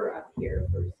get her up here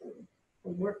for some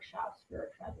workshops for our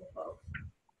tribal folks.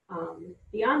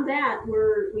 Beyond that,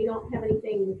 we don't have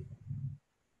anything.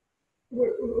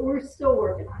 We're still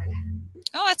working on it.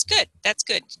 Oh, that's good. That's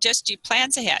good. Just do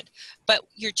plans ahead. But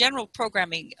your general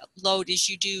programming load is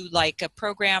you do like a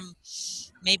program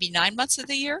maybe 9 months of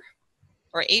the year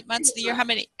or 8 months of the year? How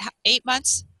many? 8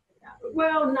 months?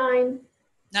 Well, 9.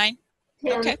 9?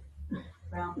 10. Okay.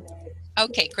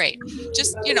 Okay, great.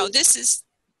 Just,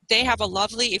 they have a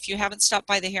lovely, if you haven't stopped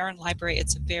by the Heron Library,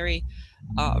 it's a very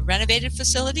renovated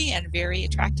facility and very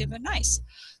attractive and nice.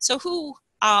 So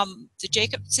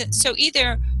so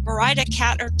either Marida,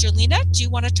 Kat, or Jolena, do you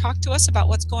want to talk to us about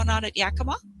what's going on at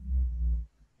Yakima?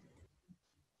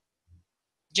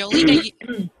 Jolena?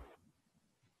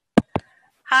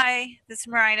 Hi, this is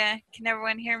Marida. Can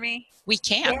everyone hear me? We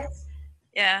can. Yes.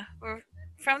 Yeah, we're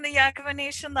from the Yakima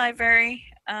Nation Library.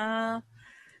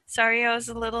 Sorry I was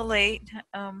a little late.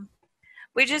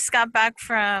 We just got back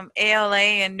from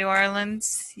ALA in New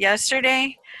Orleans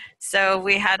yesterday, so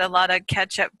we had a lot of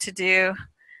catch up to do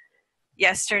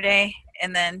yesterday,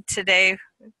 and then today,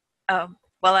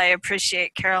 I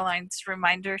appreciate Caroline's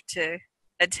reminder to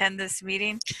attend this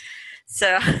meeting.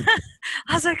 So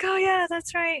I was like, oh yeah,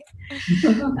 that's right.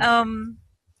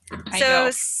 So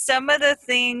some of the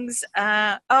things,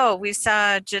 we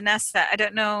saw Janessa. I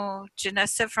don't know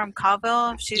Janessa from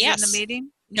Colville. She's in the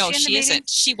meeting. No, she isn't.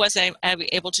 She wasn't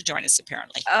able to join us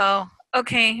apparently. Oh,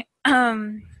 okay.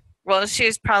 Well, she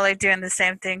was probably doing the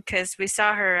same thing because we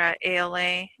saw her at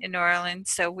ALA in New Orleans,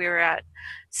 so we were at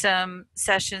some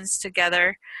sessions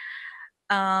together.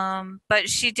 But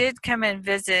she did come and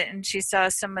visit, and she saw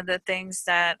some of the things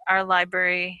that our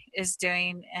library is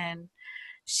doing, and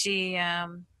she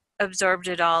absorbed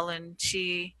it all, and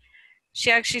she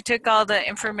actually took all the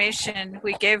information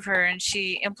we gave her, and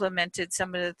she implemented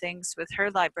some of the things with her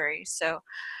library. So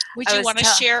would you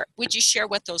share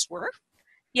what those were?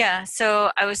 Yeah,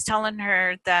 so I was telling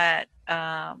her that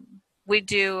we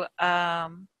do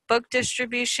book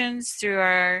distributions through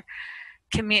our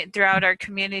throughout our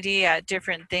community at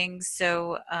different things.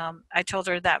 So I told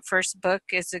her that first book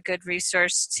is a good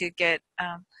resource to get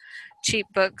cheap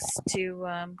books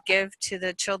to give to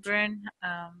the children.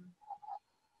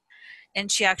 And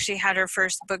she actually had her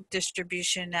first book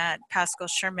distribution at Pascal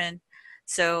Sherman.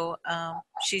 So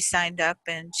she signed up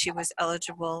and she was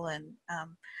eligible. And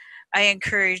I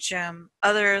encourage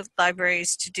other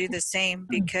libraries to do the same,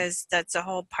 because that's a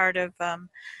whole part of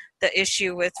the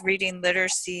issue with reading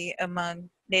literacy among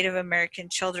Native American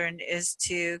children, is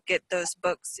to get those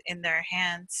books in their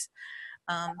hands.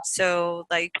 So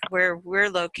like where we're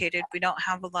located, we don't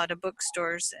have a lot of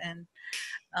bookstores, and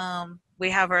we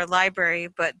have our library,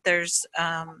 but there's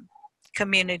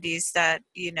communities that,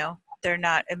 you know, they're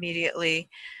not immediately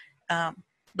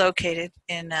located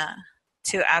in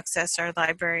to access our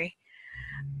library.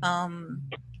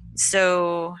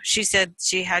 So she said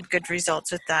she had good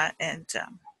results with that, and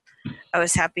I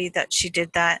was happy that she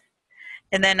did that.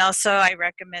 And then also I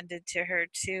recommended to her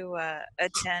to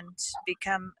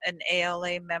become an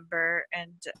ALA member,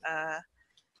 and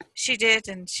she did,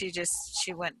 and she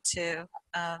went to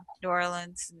New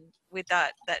Orleans, and we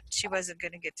thought that she wasn't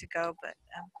going to get to go, but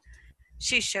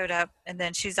she showed up. And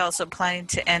then she's also planning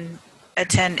to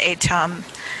attend ATOM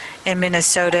in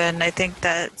Minnesota, and I think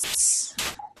that's,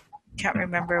 can't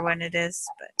remember when it is,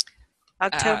 but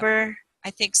October. I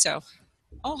think so.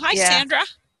 Oh, hi, Yeah. Sandra.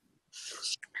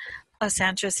 Oh,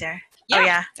 Sandra's here. Yeah, Oh,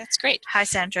 yeah. That's great. Hi,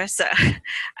 Sandra. So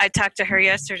I talked to her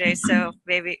yesterday, so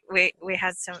maybe we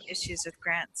had some issues with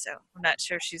Grant, so I'm not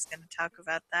sure if she's going to talk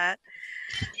about that.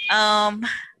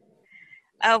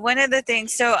 One of the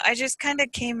things, so I just kind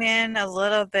of came in a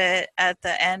little bit at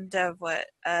the end of what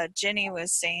Ginny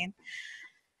was saying.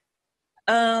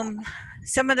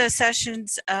 Some of the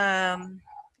sessions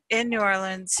in New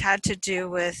Orleans had to do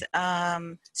with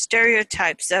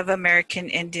stereotypes of American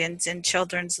Indians in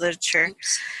children's literature.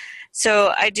 Oops.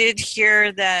 So I did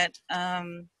hear that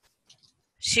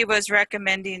she was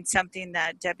recommending something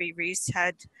that Debbie Reese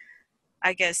had,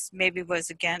 I guess maybe was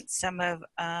against some of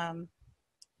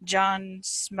John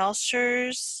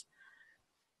Smelcher's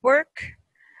work.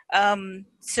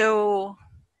 So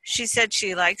she said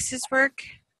she likes his work.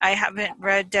 I haven't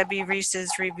read Debbie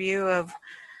Reese's review of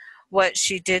what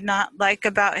she did not like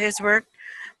about his work,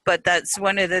 but that's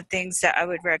one of the things that I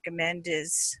would recommend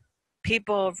is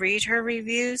people read her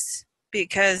reviews,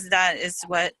 because that is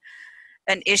what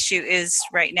an issue is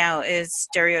right now, is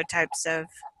stereotypes of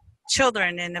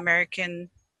children in American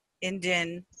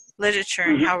Indian literature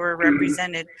and how we're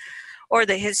represented, or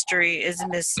the history is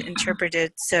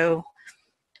misinterpreted. So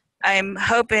I'm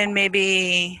hoping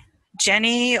maybe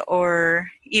Jenny or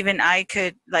even I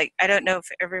could, like, I don't know if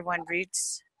everyone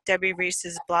reads Debbie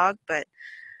Reese's blog, but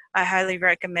I highly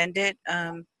recommend it.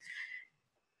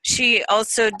 She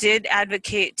also did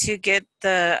advocate to get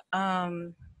the, I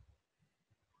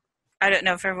don't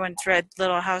know if everyone's read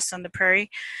Little House on the Prairie,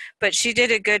 but she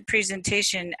did a good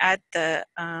presentation at the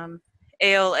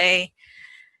ALA,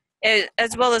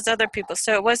 as well as other people.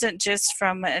 So it wasn't just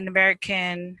from an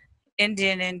American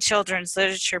Indian and children's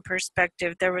literature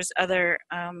perspective. There was other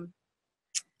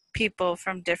people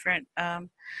from different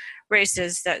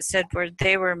races that said where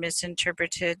they were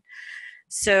misinterpreted.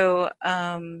 So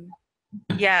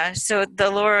yeah, so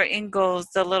the Laura Ingalls,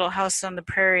 the Little House on the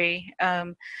Prairie,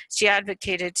 she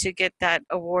advocated to get that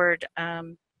award,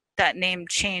 that name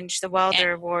changed, the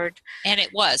Wilder Award. And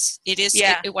it was. It is.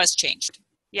 Yeah. It was changed.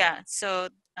 Yeah, so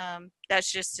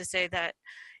that's just to say that,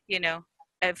 you know,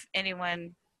 if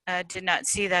anyone did not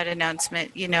see that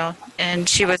announcement, you know, and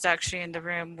she was actually in the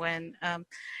room when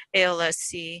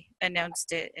ALSC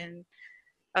announced it, and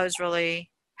I was really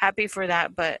happy for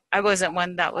that, but I wasn't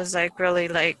one that was like really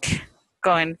like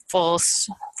going full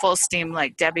steam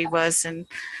like Debbie was. And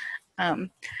I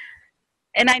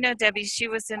know Debbie, she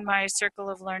was in my Circle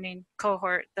of Learning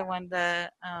cohort, the one, there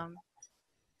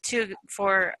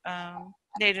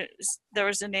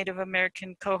was a Native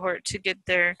American cohort to get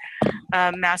their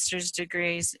master's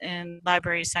degrees in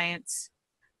library science,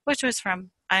 which was from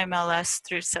IMLS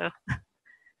through. So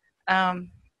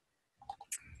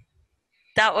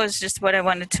that was just what I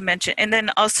wanted to mention. And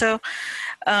then also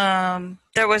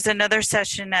there was another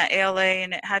session at ALA,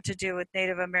 and it had to do with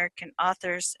Native American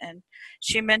authors. And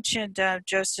she mentioned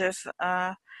Joseph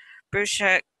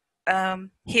Bruchek.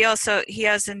 He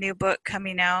has a new book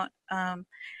coming out.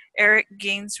 Eric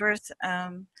Gainsworth,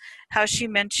 how she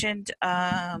mentioned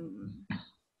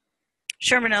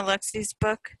Sherman Alexi's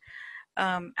book,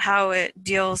 how it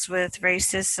deals with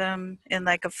racism in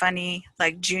like a funny,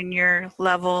 like junior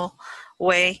level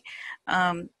way.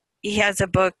 He has a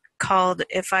book called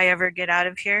If I Ever Get Out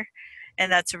of Here, and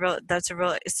that's a real,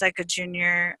 it's like a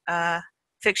junior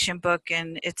fiction book,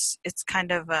 and it's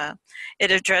kind of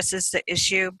it addresses the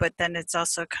issue, but then it's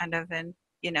also kind of in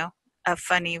a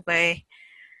funny way.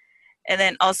 And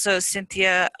then also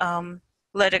Cynthia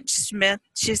Leddick Smith,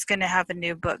 she's going to have a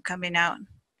new book coming out,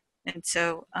 and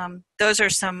so those are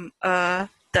some the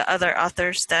other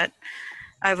authors that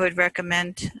I would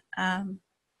recommend.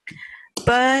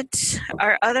 But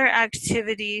our other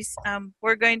activities,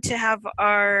 we're going to have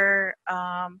our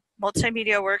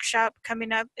multimedia workshop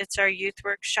coming up. It's our youth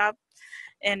workshop,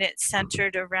 and it's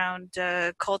centered around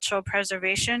cultural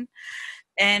preservation.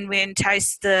 And we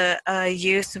entice the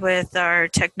youth with our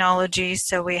technology.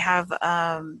 So we have,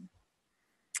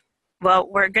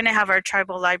 we're going to have our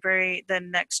tribal library, the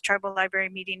next tribal library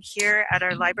meeting here at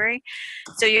our library.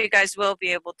 So you guys will be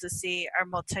able to see our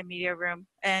multimedia room.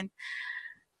 And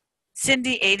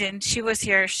Cindy Aiden, she was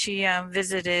here. She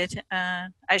visited.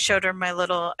 I showed her my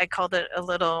little, I called it a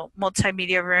little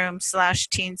multimedia room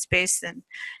 / teen space, and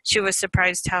she was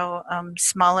surprised how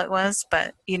small it was.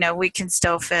 But we can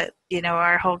still fit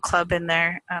our whole club in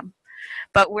there.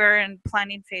 But we're in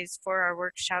planning phase for our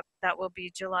workshop. That will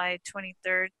be July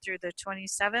 23rd through the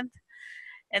 27th,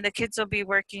 and the kids will be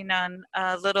working on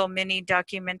little mini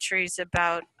documentaries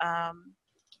about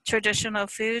traditional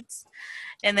foods.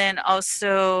 And then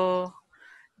also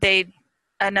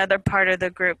another part of the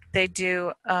group, they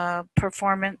do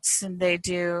performance, and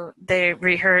they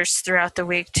rehearse throughout the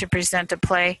week to present a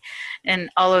play, and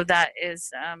all of that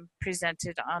is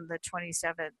presented on the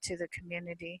 27th to the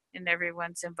community, and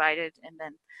everyone's invited. And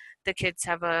then the kids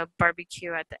have a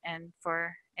barbecue at the end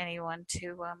for anyone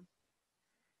to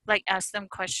ask them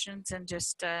questions, and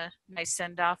just a nice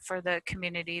send off for the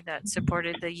community that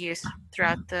supported the youth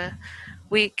throughout the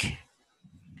week.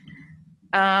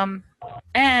 And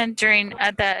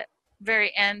at the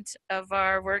very end of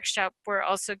our workshop, we're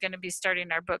also going to be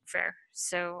starting our book fair.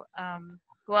 So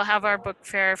we'll have our book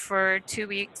fair for 2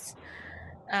 weeks.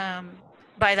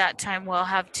 By that time, we'll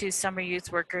have 2 summer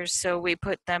youth workers. So we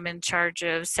put them in charge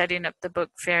of setting up the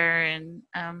book fair and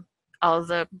all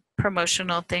the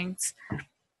promotional things.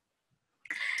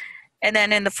 And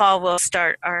then in the fall, we'll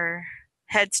start our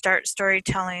Head Start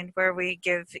storytelling, where we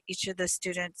give each of the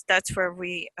students, that's where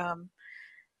we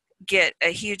get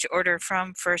a huge order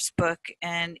from First Book,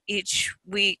 and each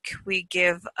week we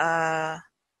give a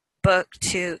book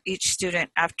to each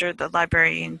student after the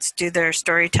librarians do their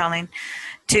storytelling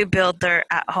to build their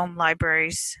at-home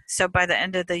libraries. So by the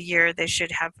end of the year, they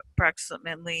should have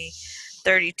approximately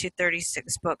 30 to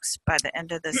 36 books by the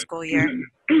end of the school year.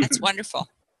 That's wonderful.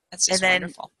 That's just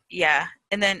wonderful. Yeah,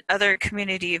 and then other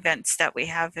community events that we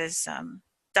have is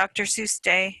Dr. Seuss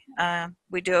Day.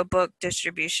 We do a book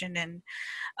distribution, and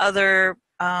other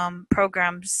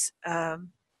programs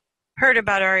heard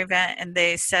about our event, and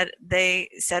they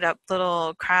set up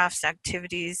little crafts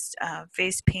activities,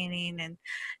 face painting, and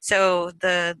so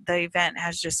the event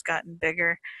has just gotten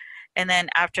bigger. And then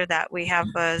after that, we have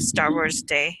a Star Wars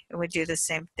Day, and we do the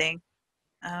same thing.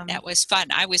 That was fun.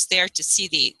 I was there to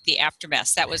see the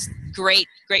aftermath. That was great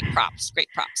props.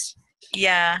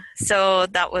 Yeah, so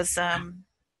that was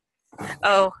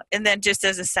oh, and then just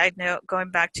as a side note,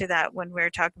 going back to that, when we were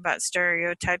talking about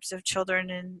stereotypes of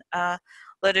children in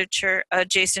literature,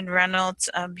 Jason Reynolds,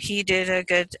 he did a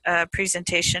good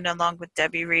presentation along with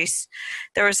Debbie Reese.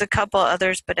 There was a couple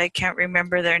others, but I can't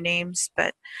remember their names,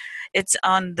 but it's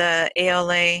on the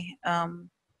ALA,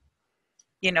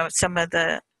 some of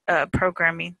the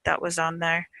programming that was on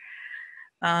there.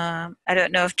 I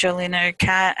don't know if Jolene or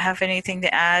Kat have anything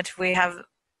to add.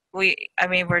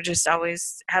 We're just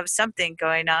always have something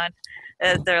going on.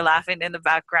 They're laughing in the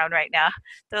background right now.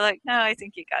 They're like, no, I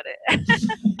think you got it.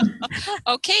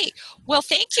 Okay. Well,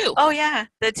 thank you. Oh, yeah.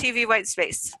 The TV white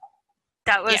space.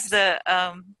 That was Yes. the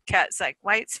Kat's like,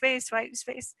 white space.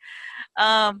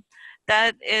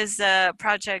 That is a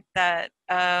project that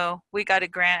we got a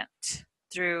grant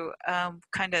through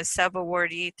kind of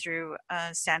sub-awardee through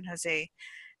San Jose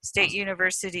State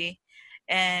University.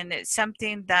 And it's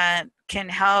something that can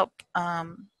help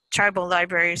tribal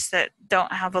libraries that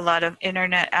don't have a lot of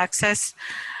internet access.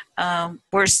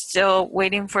 We're still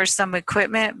waiting for some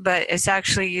equipment, but it's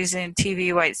actually using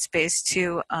TV white space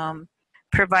to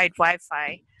provide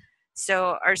Wi-Fi.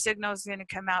 So our signal is going to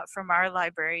come out from our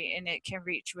library, and it can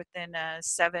reach within a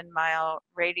 7-mile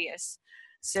radius.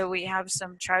 So we have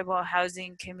some tribal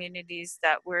housing communities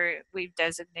that we've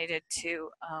designated to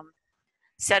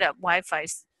set up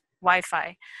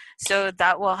Wi-Fi. So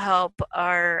that will help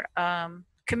our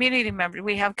community members.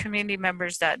 We have community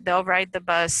members that they'll ride the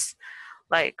bus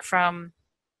like from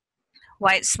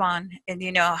White Swan, and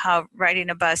you know how riding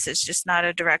a bus is just not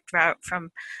a direct route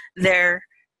from there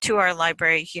to our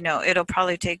library. It'll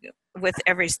probably take with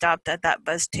every stop that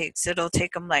bus takes. It'll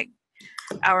take them like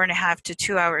hour and a half to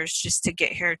 2 hours just to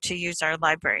get here to use our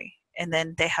library, and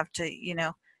then they have to,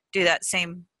 do that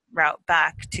same route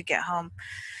back to get home.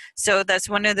 So that's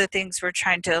one of the things we're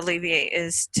trying to alleviate,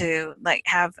 is to like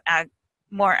have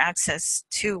more access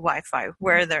to Wi-Fi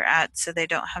where they're at, so they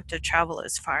don't have to travel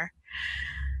as far.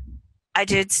 I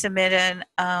did submit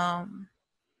I'm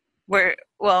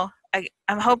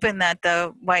hoping that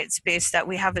the white space, that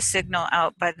we have a signal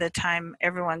out by the time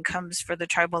everyone comes for the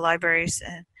tribal libraries.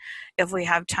 And if we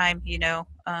have time,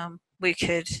 we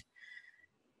could,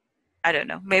 I don't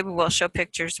know, maybe we'll show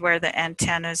pictures where the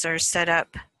antennas are set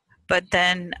up. But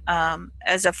then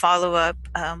as a follow-up,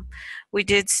 we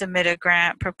did submit a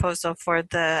grant proposal for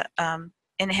the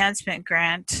enhancement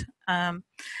grant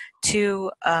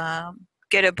to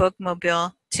get a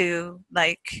bookmobile to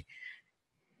like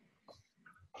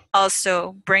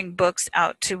also bring books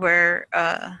out to where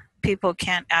people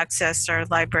can't access our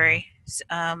library.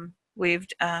 We've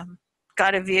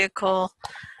got a vehicle,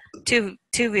 two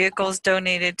vehicles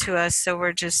donated to us, so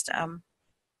we're just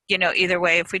either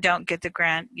way, if we don't get the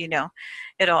grant,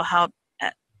 it'll help.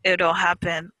 It'll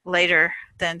happen later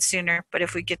than sooner. But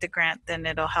if we get the grant, then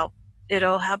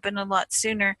it'll happen a lot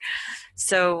sooner.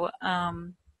 So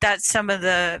that's some of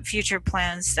the future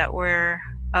plans that we're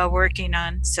working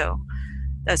on. So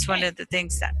that's one of the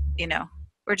things that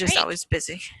we're just always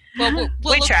busy. Well,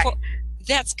 we'll we try.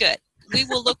 That's good. We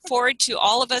will look forward to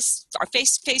all of us, our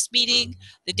face-to-face meeting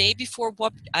the day before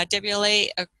WLA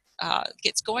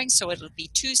gets going. So it'll be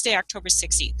Tuesday, October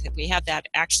 16th. We have that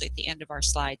actually at the end of our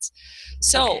slides.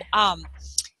 So Okay.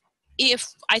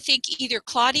 If I think either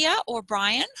Claudia or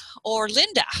Brian or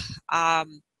Linda,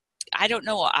 I don't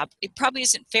know, it probably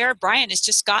isn't fair. Brian has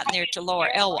just gotten there to Lower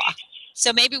Elwha.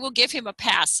 So maybe we'll give him a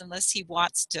pass unless he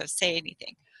wants to say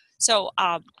anything. So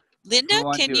Linda,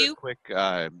 can you? A quick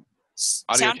audio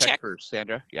sound check for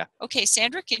Sandra? Yeah. Okay,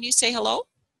 Sandra, can you say hello?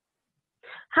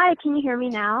 Hi, can you hear me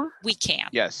now? We can.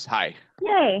 Yes, hi.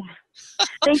 Yay.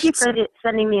 Thank you for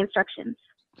sending the instructions.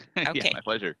 Okay. Yeah, my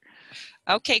pleasure.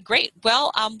 Okay, great.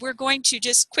 Well, we're going to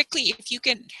just quickly, if you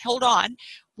can hold on,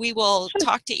 we will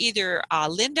talk to either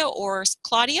Linda or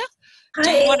Claudia. Hi. Do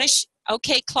you want to?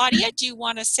 Okay, Claudia, do you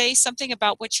want to say something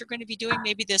about what you're going to be doing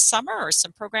maybe this summer, or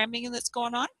some programming that's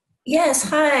going on? Yes,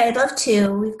 hi, I'd love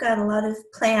to. We've got a lot of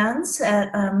plans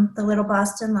at the Little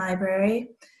Boston Library.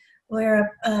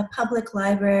 We're a public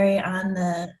library on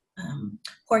the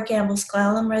Port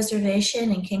Gamble-Sklallam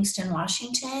Reservation in Kingston,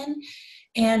 Washington.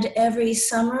 And every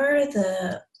summer,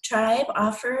 the tribe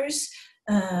offers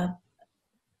to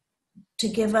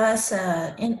give us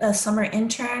a summer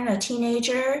intern, a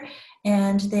teenager,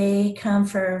 and they come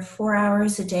for 4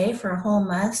 hours a day for a whole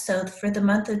month. So for the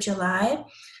month of July,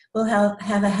 we'll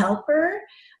have a helper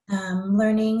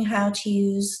learning how to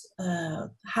use,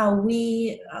 how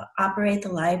we operate the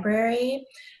library.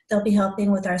 They'll be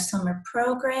helping with our summer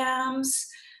programs.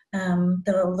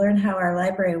 They'll learn how our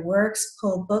library works,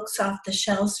 pull books off the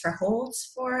shelves for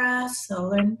holds for us. They'll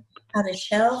learn how to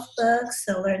shelf books.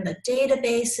 They'll learn the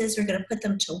databases. We're going to put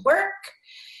them to work.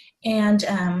 And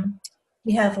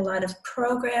we have a lot of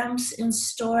programs in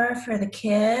store for the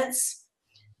kids.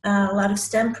 A lot of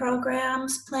STEM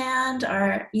programs planned.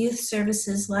 Our youth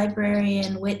services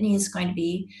librarian, Whitney, is going to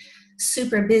be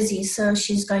super busy, so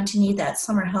she's going to need that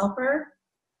summer helper.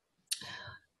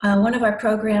 One of our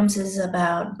programs is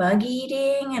about bug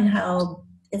eating and how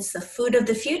it's the food of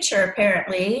the future,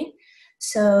 apparently.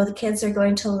 So the kids are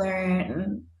going to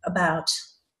learn about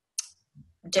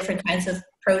different kinds of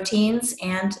proteins,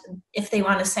 and if they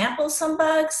want to sample some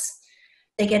bugs,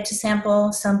 they get to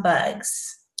sample some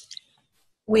bugs.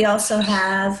 We also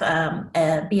have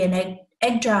be an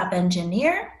egg drop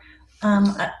engineer.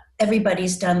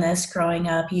 Everybody's done this growing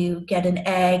up. You get an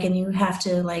egg and you have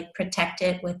to like protect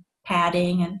it with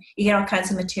padding, and you get all kinds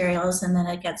of materials, and then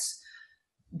it gets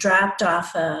dropped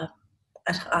off a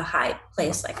high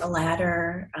place like a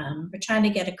ladder. We're trying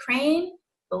to get a crane,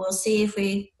 but we'll see if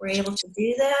we were able to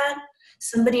do that.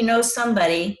 Somebody knows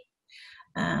somebody.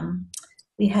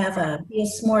 We have Be a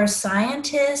S'more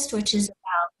Scientist, which is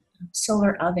about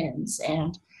solar ovens,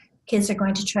 and kids are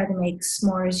going to try to make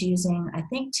s'mores using, I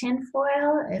think, tin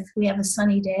foil. If we have a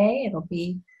sunny day, it'll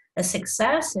be a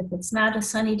success. If it's not a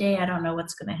sunny day, I don't know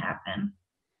what's going to happen.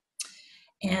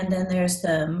 And then there's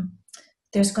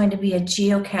going to be a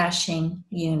geocaching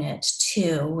unit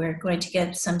too. We're going to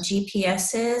get some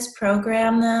GPSs,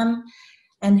 program them,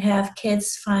 and have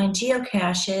kids find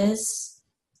geocaches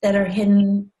that are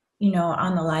hidden,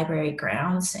 on the library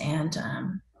grounds and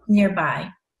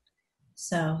nearby.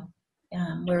 So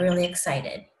we're really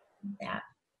excited about that.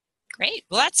 Great.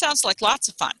 Well, that sounds like lots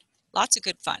of fun. Lots of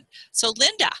good fun. So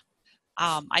Linda,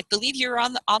 I believe you're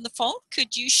on the phone.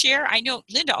 Could you share? I know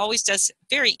Linda always does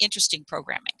very interesting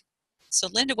programming. So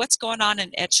Linda, what's going on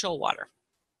at Shoalwater?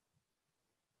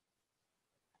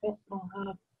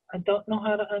 I don't know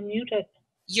how to unmute it.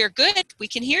 You're good. We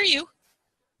can hear you.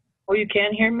 Oh, you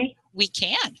can hear me? We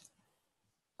can.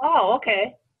 Oh,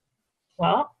 okay.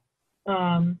 Well,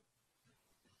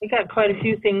 we got quite a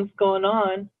few things going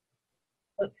on.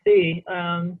 Let's see.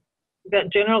 We've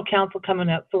got General Council coming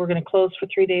up, so we're going to close for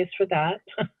 3 days for that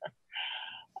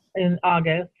in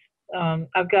August.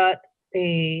 I've got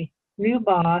a new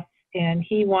boss, and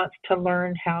he wants to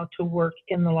learn how to work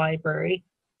in the library,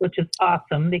 which is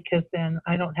awesome because then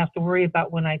I don't have to worry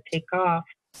about when I take off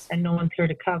and no one's here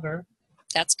to cover.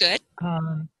 That's good.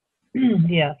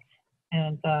 Yes,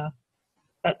 and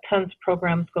got tons of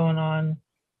programs going on.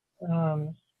 I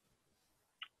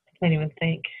can't even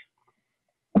think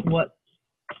what.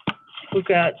 We've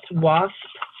got WASP.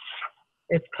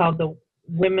 It's called the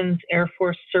Women's Air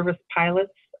Force Service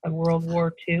Pilots of World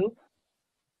War II.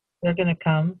 They're going to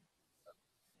come.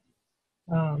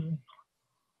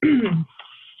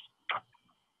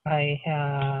 I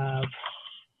have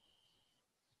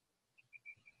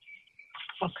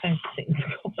all kinds of things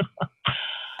going on.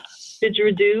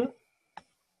 Didgeridoo,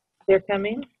 they're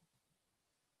coming.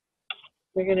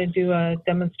 We're going to do a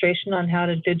demonstration on how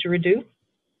to didgeridoo.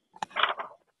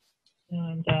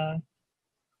 And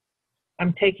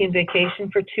I'm taking vacation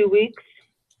for 2 weeks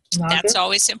in August. That's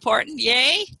always important.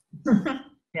 Yay.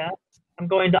 Yeah. I'm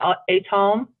going to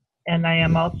Atalm, and I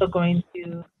am also going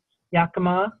to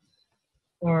Yakima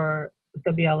for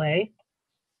WLA.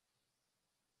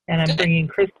 And I'm bringing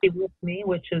Christy with me,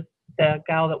 which is the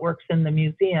gal that works in the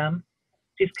museum.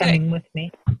 She's coming with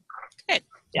me. Good.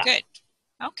 Yeah. Good.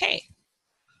 Okay.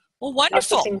 Well,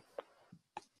 wonderful.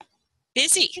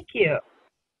 Busy. Thank you.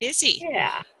 Busy.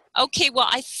 Yeah. Okay, well,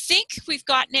 I think we've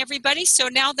gotten everybody. So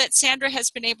now that Sandra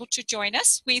has been able to join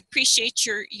us, we appreciate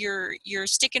your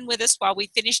sticking with us while we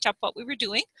finished up what we were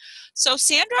doing. So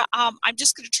Sandra, I'm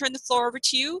just going to turn the floor over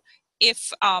to you.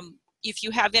 If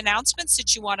you have announcements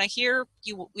that you want to hear,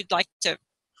 we'd like to,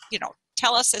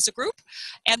 tell us as a group.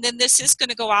 And then this is going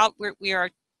to go out. We are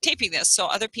taping this, so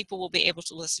other people will be able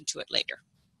to listen to it later.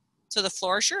 So the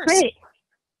floor is yours. Great.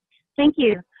 Thank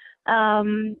you.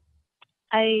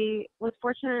 I was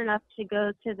fortunate enough to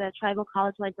go to the Tribal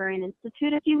College Librarian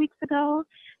Institute a few weeks ago.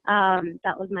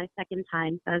 That was my second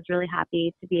time, so I was really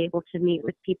happy to be able to meet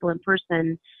with people in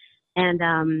person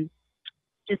and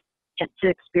just get to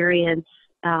experience,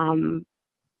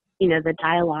 the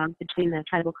dialogue between the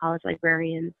Tribal College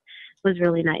librarians was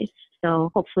really nice.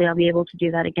 So hopefully I'll be able to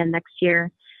do that again next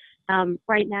year.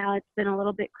 Right now it's been a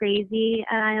little bit crazy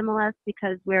at IMLS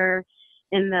because we're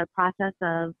in the process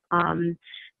of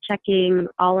checking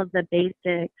all of the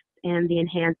basics and the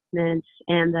enhancements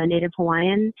and the Native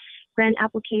Hawaiian grant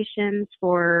applications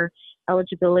for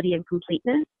eligibility and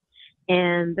completeness.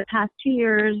 And the past 2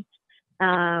 years,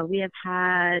 we have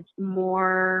had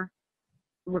more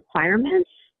requirements.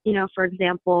 For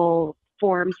example,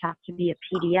 forms have to be a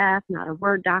PDF, not a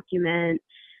Word document.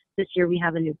 This year we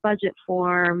have a new budget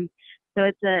form. So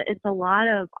it's a lot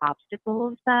of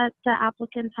obstacles that the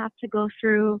applicants have to go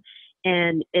through,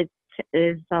 and it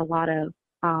is a lot of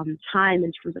time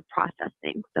in terms of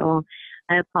processing. So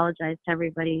I apologize to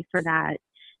everybody for that.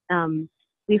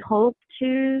 We hope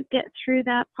to get through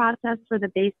that process for the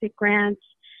basic grants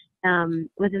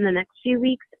within the next few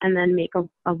weeks and then make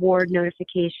award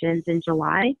notifications in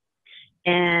July.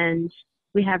 And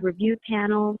we have review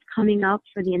panels coming up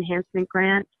for the enhancement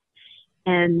grants.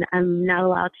 And I'm not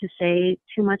allowed to say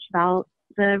too much about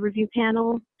the review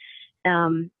panel,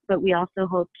 but we also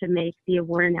hope to make the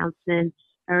award announcements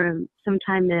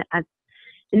sometime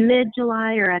in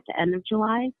mid-July or at the end of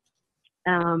July.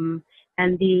 And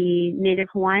the Native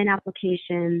Hawaiian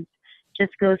applications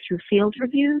just go through field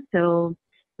review. So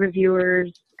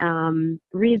reviewers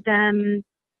read them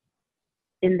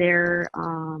in their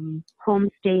home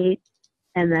state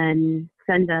and then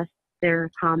send us their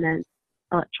comments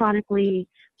electronically,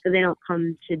 so they don't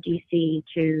come to DC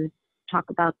to talk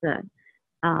about the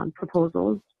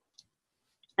proposals.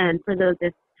 And for those,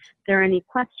 if there are any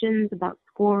questions about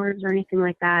scores or anything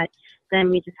like that, then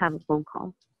we just have a phone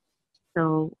call.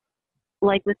 So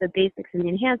like with the basics and the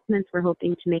enhancements, we're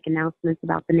hoping to make announcements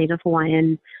about the Native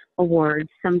Hawaiian awards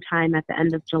sometime at the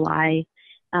end of July.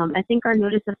 I think our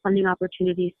notice of funding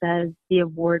opportunity says the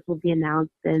awards will be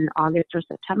announced in August or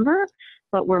September,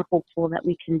 but we're hopeful that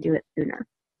we can do it sooner.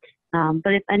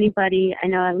 But if anybody, I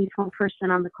know at least one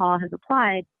person on the call has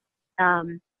applied,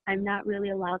 I'm not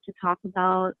really allowed to talk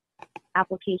about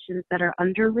applications that are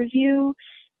under review.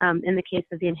 in the case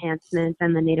of the enhancements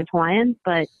and the Native Hawaiians.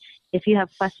 But if you have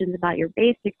questions about your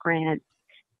basic grant,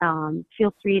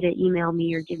 feel free to email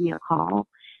me or give me a call,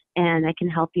 and I can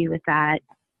help you with that.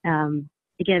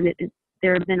 Again,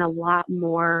 there have been a lot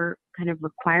more kind of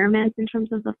requirements in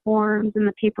terms of the forms and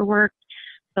the paperwork.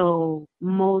 So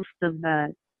most of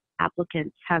the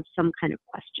applicants have some kind of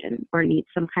question or need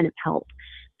some kind of help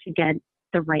to get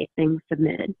the right things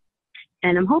submitted.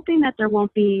 And I'm hoping that there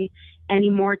won't be any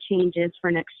more changes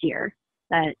for next year,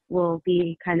 that will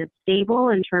be kind of stable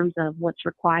in terms of what's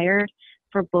required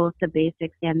for both the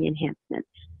basics and the enhancements.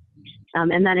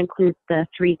 And that includes the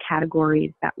 3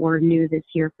 categories that were new this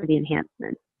year for the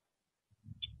enhancements.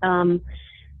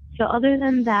 So other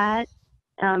than that,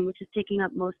 which is taking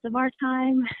up most of our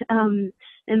time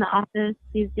in the office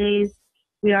these days,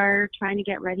 we are trying to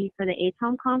get ready for the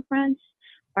ATOM conference.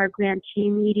 Our grantee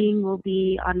meeting will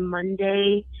be on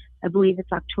Monday, I believe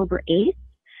it's October 8th.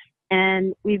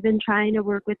 And we've been trying to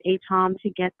work with ATOM to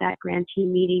get that grantee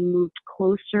meeting moved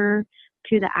closer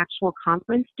to the actual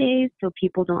conference days so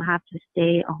people don't have to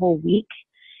stay a whole week,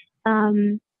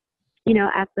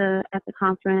 at the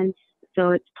conference.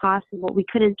 So it's possible, we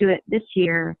couldn't do it this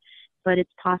year, but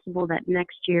it's possible that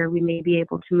next year we may be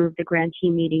able to move the grantee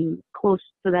meeting close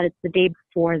so that it's the day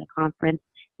before the conference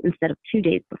instead of 2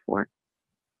 days before.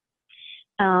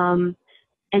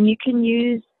 And you can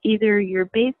use either your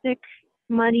basic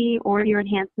money or your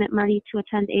enhancement money to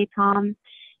attend ATOM.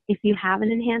 If you have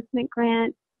an enhancement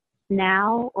grant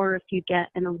now, or if you get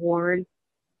an award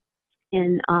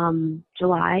in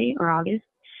July or August,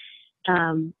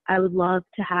 I would love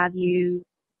to have you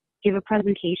give a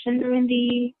presentation during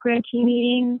the grantee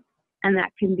meeting, and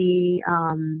that can be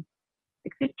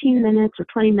like 15 minutes or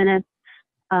 20 minutes,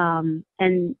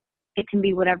 and it can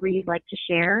be whatever you'd like to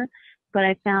share. But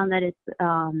I found that it's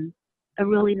a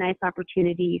really nice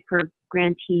opportunity for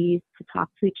grantees to talk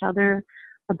to each other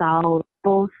about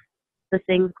both the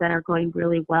things that are going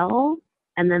really well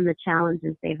and then the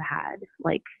challenges they've had,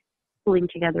 like pulling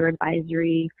together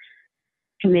advisory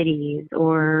committees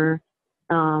or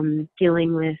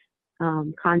dealing with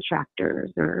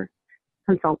contractors or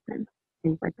consultants,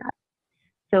 things like that.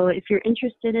 So if you're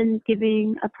interested in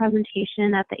giving a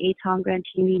presentation at the ATOM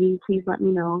grantee meeting, please let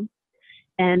me know.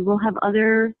 And we'll have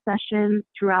other sessions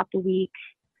throughout the week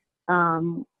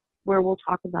where we'll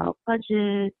talk about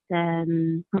budgets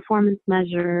and performance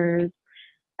measures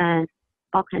and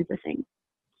all kinds of things.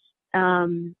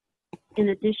 In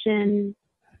addition,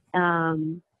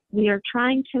 we are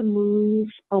trying to move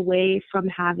away from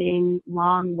having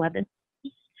long webinars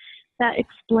that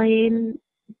explain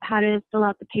how to fill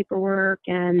out the paperwork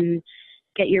and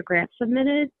get your grant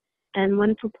submitted. And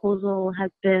one proposal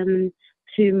has been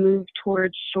to move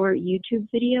towards short YouTube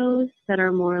videos that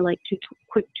are more like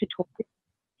quick tutorials.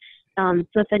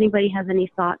 So if anybody has any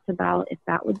thoughts about if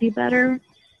that would be better,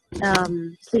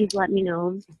 please let me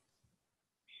know.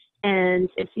 And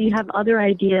if you have other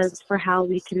ideas for how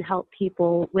we can help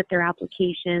people with their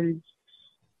applications,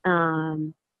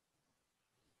 I'm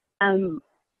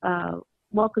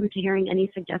welcome to hearing any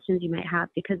suggestions you might have,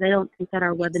 because I don't think that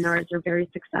our webinars are very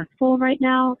successful right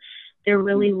now. They're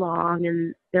really long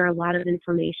and there are a lot of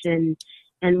information.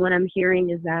 And what I'm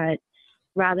hearing is that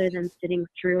rather than sitting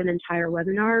through an entire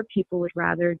webinar, people would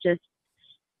rather just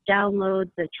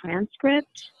download the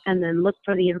transcript and then look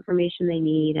for the information they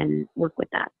need and work with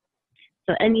that.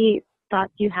 So any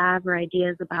thoughts you have or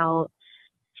ideas about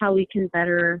how we can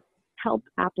better help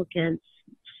applicants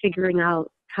figuring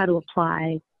out how to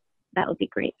apply, that would be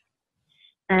great.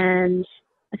 And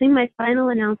I think my final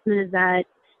announcement is that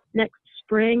next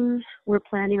spring, we're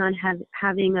planning on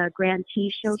having a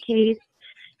grantee showcase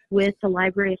with the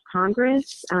Library of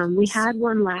Congress. We had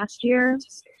one last year,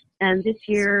 and this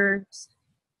year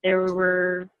there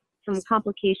were some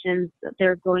complications.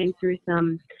 They're going through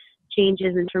some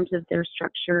changes in terms of their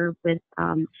structure with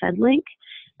FedLink,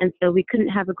 and so we couldn't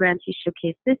have a grantee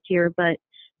showcase this year, but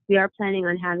we are planning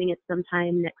on having it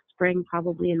sometime next spring,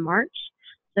 probably in March.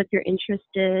 So if you're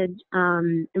interested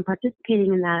in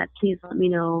participating in that, please let me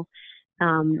know.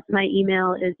 My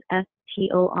email is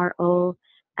storo@imls.gov,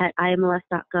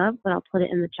 but I'll put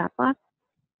it in the chat box.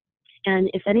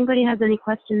 And if anybody has any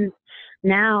questions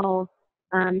now,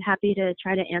 I'm happy to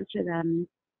try to answer them.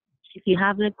 If you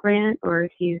have a grant, or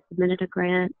if you submitted a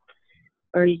grant,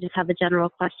 or you just have a general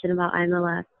question about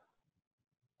IMLS.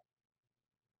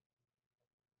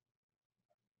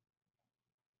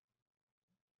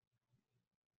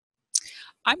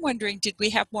 I'm wondering, did we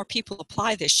have more people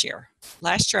apply this year?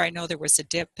 Last year, I know there was a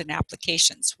dip in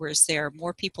applications. Was there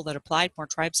more people that applied, more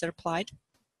tribes that applied?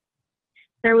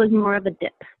 There was more of a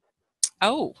dip.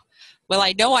 Oh, well,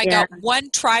 I know I Yeah. got one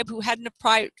tribe who hadn't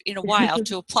applied in a while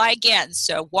to apply again.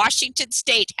 So Washington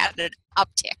State had an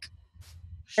uptick,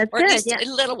 That's or at good. least Yeah. a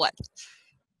little one.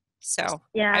 So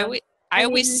Yeah. I I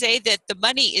always mean, say that the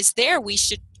money is there. We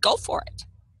should go for it.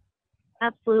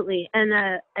 absolutely. And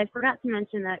I forgot to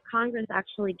mention that Congress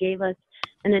actually gave us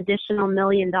an additional $1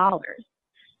 million.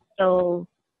 So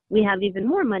we have even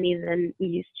more money than we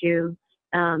used to.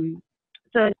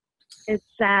 So it's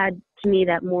sad to me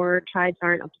that more tribes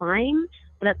aren't applying,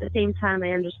 but at the same time,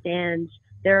 I understand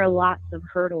there are lots of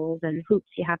hurdles and hoops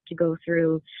you have to go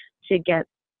through to get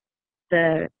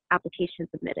the application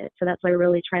submitted. So that's why I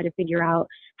really try to figure out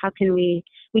how can we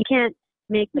can't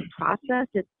make the process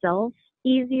itself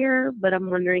easier, but I'm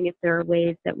wondering if there are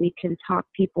ways that we can talk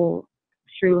people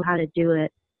through how to do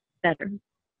it better.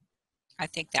 I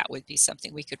think that would be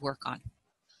something we could work on.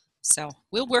 So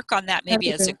we'll work on that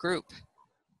maybe as a group.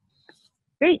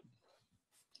 Great.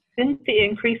 Didn't the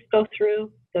increase go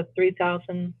through, the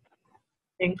 3,000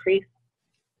 increase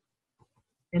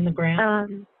in the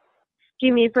grant? Do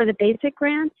you mean for the basic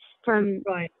grants?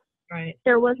 Right.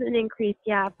 There was an increase,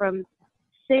 yeah, from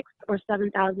 6,000 or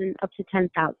 7,000 up to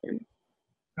 10,000.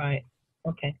 Right.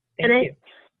 Okay. Thank you.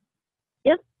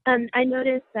 Yep. And I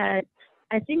noticed that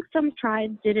I think some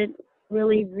tribes didn't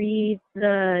really read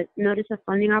the notice of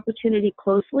funding opportunity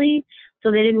closely,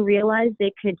 so they didn't realize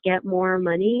they could get more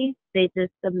money. They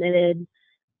just submitted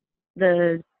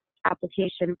the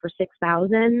application for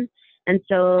 6,000, and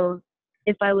so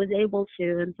if I was able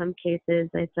to, in some cases,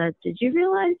 I said, "Did you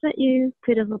realize that you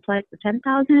could have applied for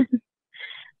 10,000?"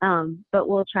 But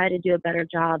we'll try to do a better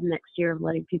job next year of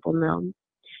letting people know.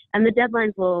 And the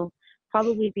deadlines will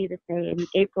probably be the same: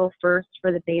 April 1st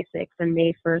for the basics and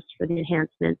May 1st for the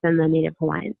enhancements and the Native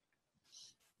Hawaiian.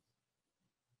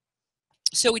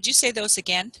 So would you say those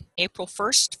again? April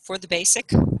 1st for the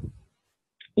basic?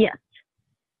 Yes.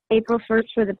 April 1st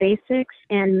for the basics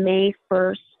and May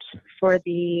 1st for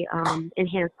the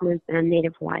enhancements and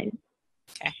Native Hawaiian.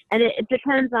 Okay. And it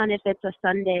depends on if it's a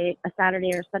Saturday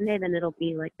or Sunday, then it'll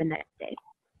be like the next day.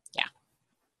 Yeah.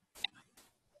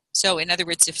 So in other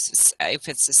words, if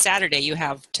it's a Saturday, you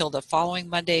have till the following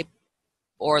Monday,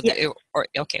 or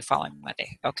following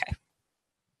Monday. Okay.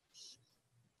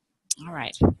 All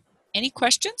right. Any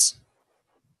questions?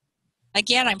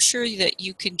 Again, I'm sure that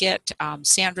you can get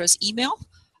Sandra's email,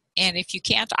 and if you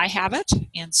can't, I have it.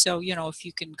 And so, if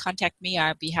you can contact me,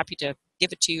 I'd be happy to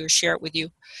give it to you or share it with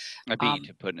you. I beat you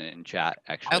to put it in chat,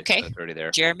 actually. Okay. So it's already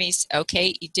there. Jeremy's,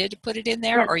 okay, you did put it in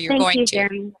there, Yes, or you're going to?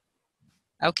 Jeremy.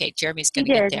 Okay, Jeremy's going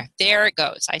to get there. There it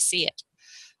goes. I see it.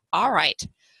 All right.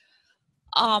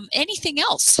 Anything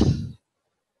else?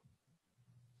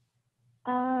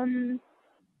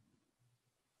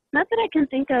 Not that I can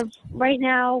think of right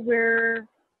now. We're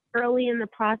early in the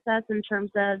process in terms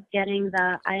of getting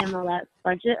the IMLS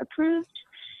budget approved,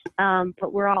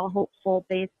 but we're all hopeful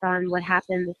based on what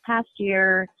happened this past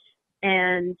year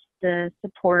and the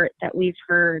support that we've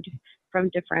heard from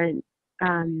different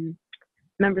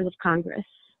members of Congress.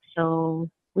 So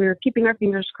we're keeping our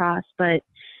fingers crossed, but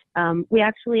we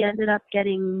actually ended up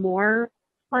getting more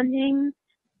funding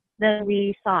than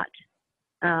we thought.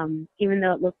 Even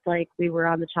though it looked like we were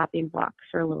on the chopping block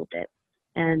for a little bit.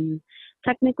 And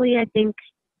technically, I think,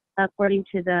 according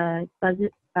to the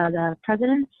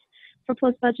president's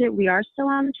proposed budget, we are still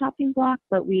on the chopping block,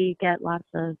 but we get lots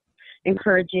of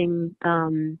encouraging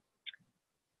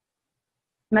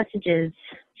messages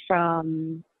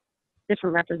from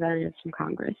different representatives from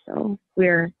Congress. So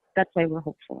that's why we're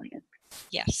hopeful, I guess.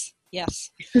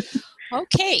 Yes.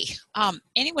 Okay.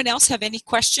 Anyone else have any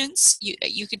questions?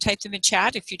 You can type them in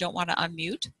chat if you don't want to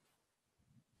unmute.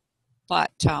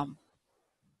 But,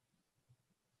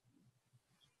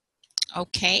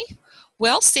 okay.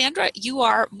 Well, Sandra, you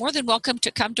are more than welcome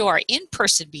to come to our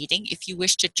in-person meeting if you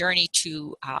wish to journey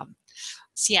to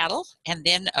Seattle and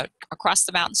then across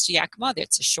the mountains to Yakima.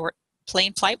 It's a short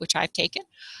plane flight, which I've taken.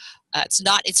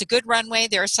 It's a good runway.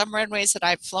 There are some runways that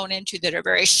I've flown into that are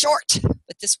very short,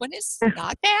 but this one is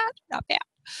not bad.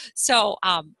 So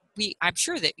I'm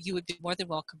sure that you would be more than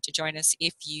welcome to join us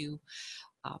if you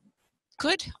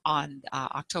could on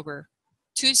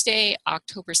Tuesday,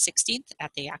 October 16th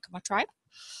at the Yakima Tribe.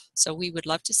 So we would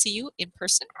love to see you in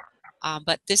person.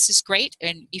 But this is great,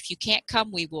 and if you can't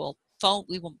come, we will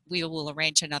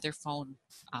arrange another phone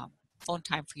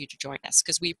time for you to join us,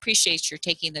 because we appreciate your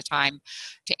taking the time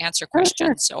to answer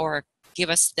questions or give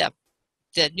us the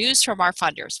news from our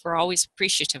funders. We're always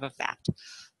appreciative of that.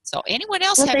 So anyone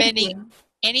else have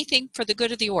anything for the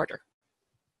good of the order?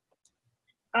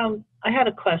 I had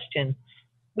a question.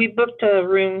 We booked a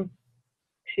room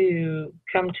to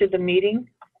come to the meeting.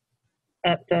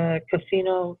 at the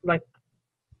casino, like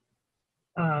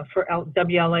for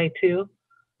WLA too.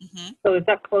 Mm-hmm. So is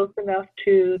that close enough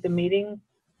to the meeting?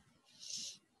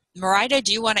 Marida,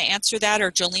 do you want to answer that,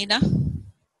 or Jolena?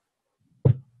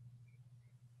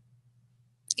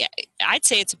 Yeah, I'd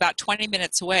say it's about 20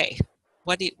 minutes away.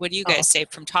 What do you guys say,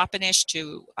 from Toppenish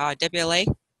to WLA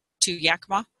to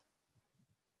Yakima?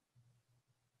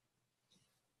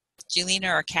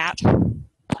 Jelena or Kat?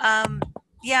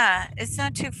 Yeah, it's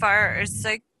not too far. It's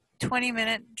like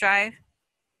 20-minute drive.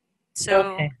 So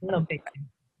okay, no big deal.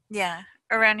 Yeah,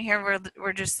 around here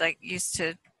we're just like used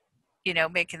to,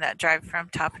 making that drive from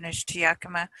Toppenish to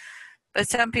Yakima. But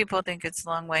some people think it's a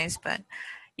long ways. But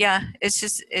yeah,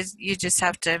 you just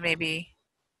have to maybe.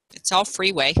 It's all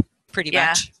freeway, pretty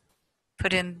much.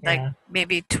 Put in like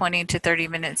maybe 20 to 30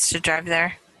 minutes to drive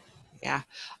there. Yeah.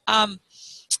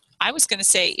 I was going to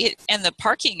say it, and the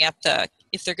parking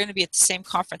if they're going to be at the same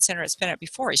conference center it's been at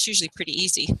before, it's usually pretty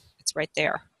easy. It's right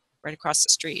there, right across the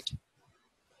street.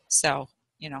 So,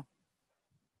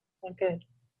 Okay.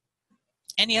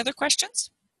 Any other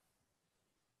questions?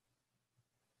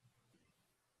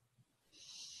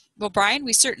 Well, Brian,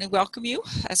 we certainly welcome you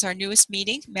as our newest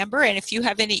meeting member. And if you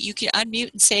have any, you can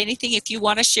unmute and say anything if you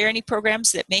want to share any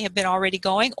programs that may have been already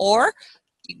going, or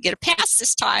you can get a pass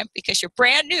this time because you're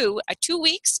brand new. 2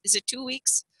 weeks? Is it 2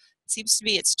 weeks? It seems to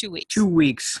be it's 2 weeks. 2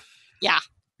 weeks. Yeah.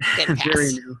 You get a pass.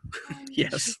 Very new.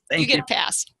 Yes. Thank you. You get a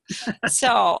pass.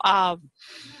 So,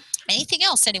 anything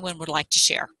else anyone would like to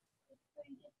share?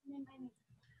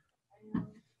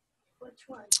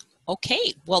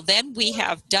 Okay, well then we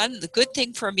have done the good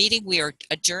thing for a meeting. We are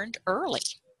adjourned early.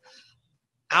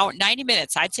 90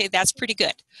 minutes. I'd say that's pretty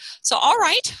good. So, all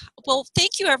right. Well,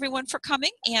 thank you everyone for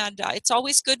coming. And it's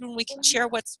always good when we can share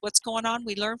what's going on.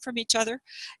 We learn from each other,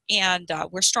 and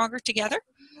we're stronger together.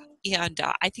 And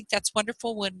I think that's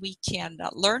wonderful when we can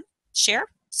learn, share.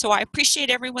 So I appreciate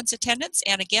everyone's attendance.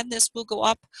 And again, this will go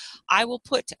up. I will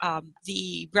put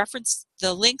the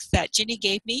link that Ginny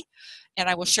gave me, and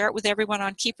I will share it with everyone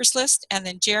on Keepers List. And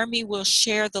then Jeremy will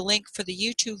share the link for the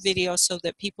YouTube video so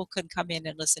that people can come in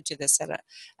and listen to this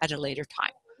at a later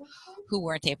time who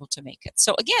weren't able to make it.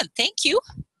 So again, thank you,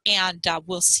 and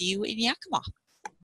we'll see you in Yakima.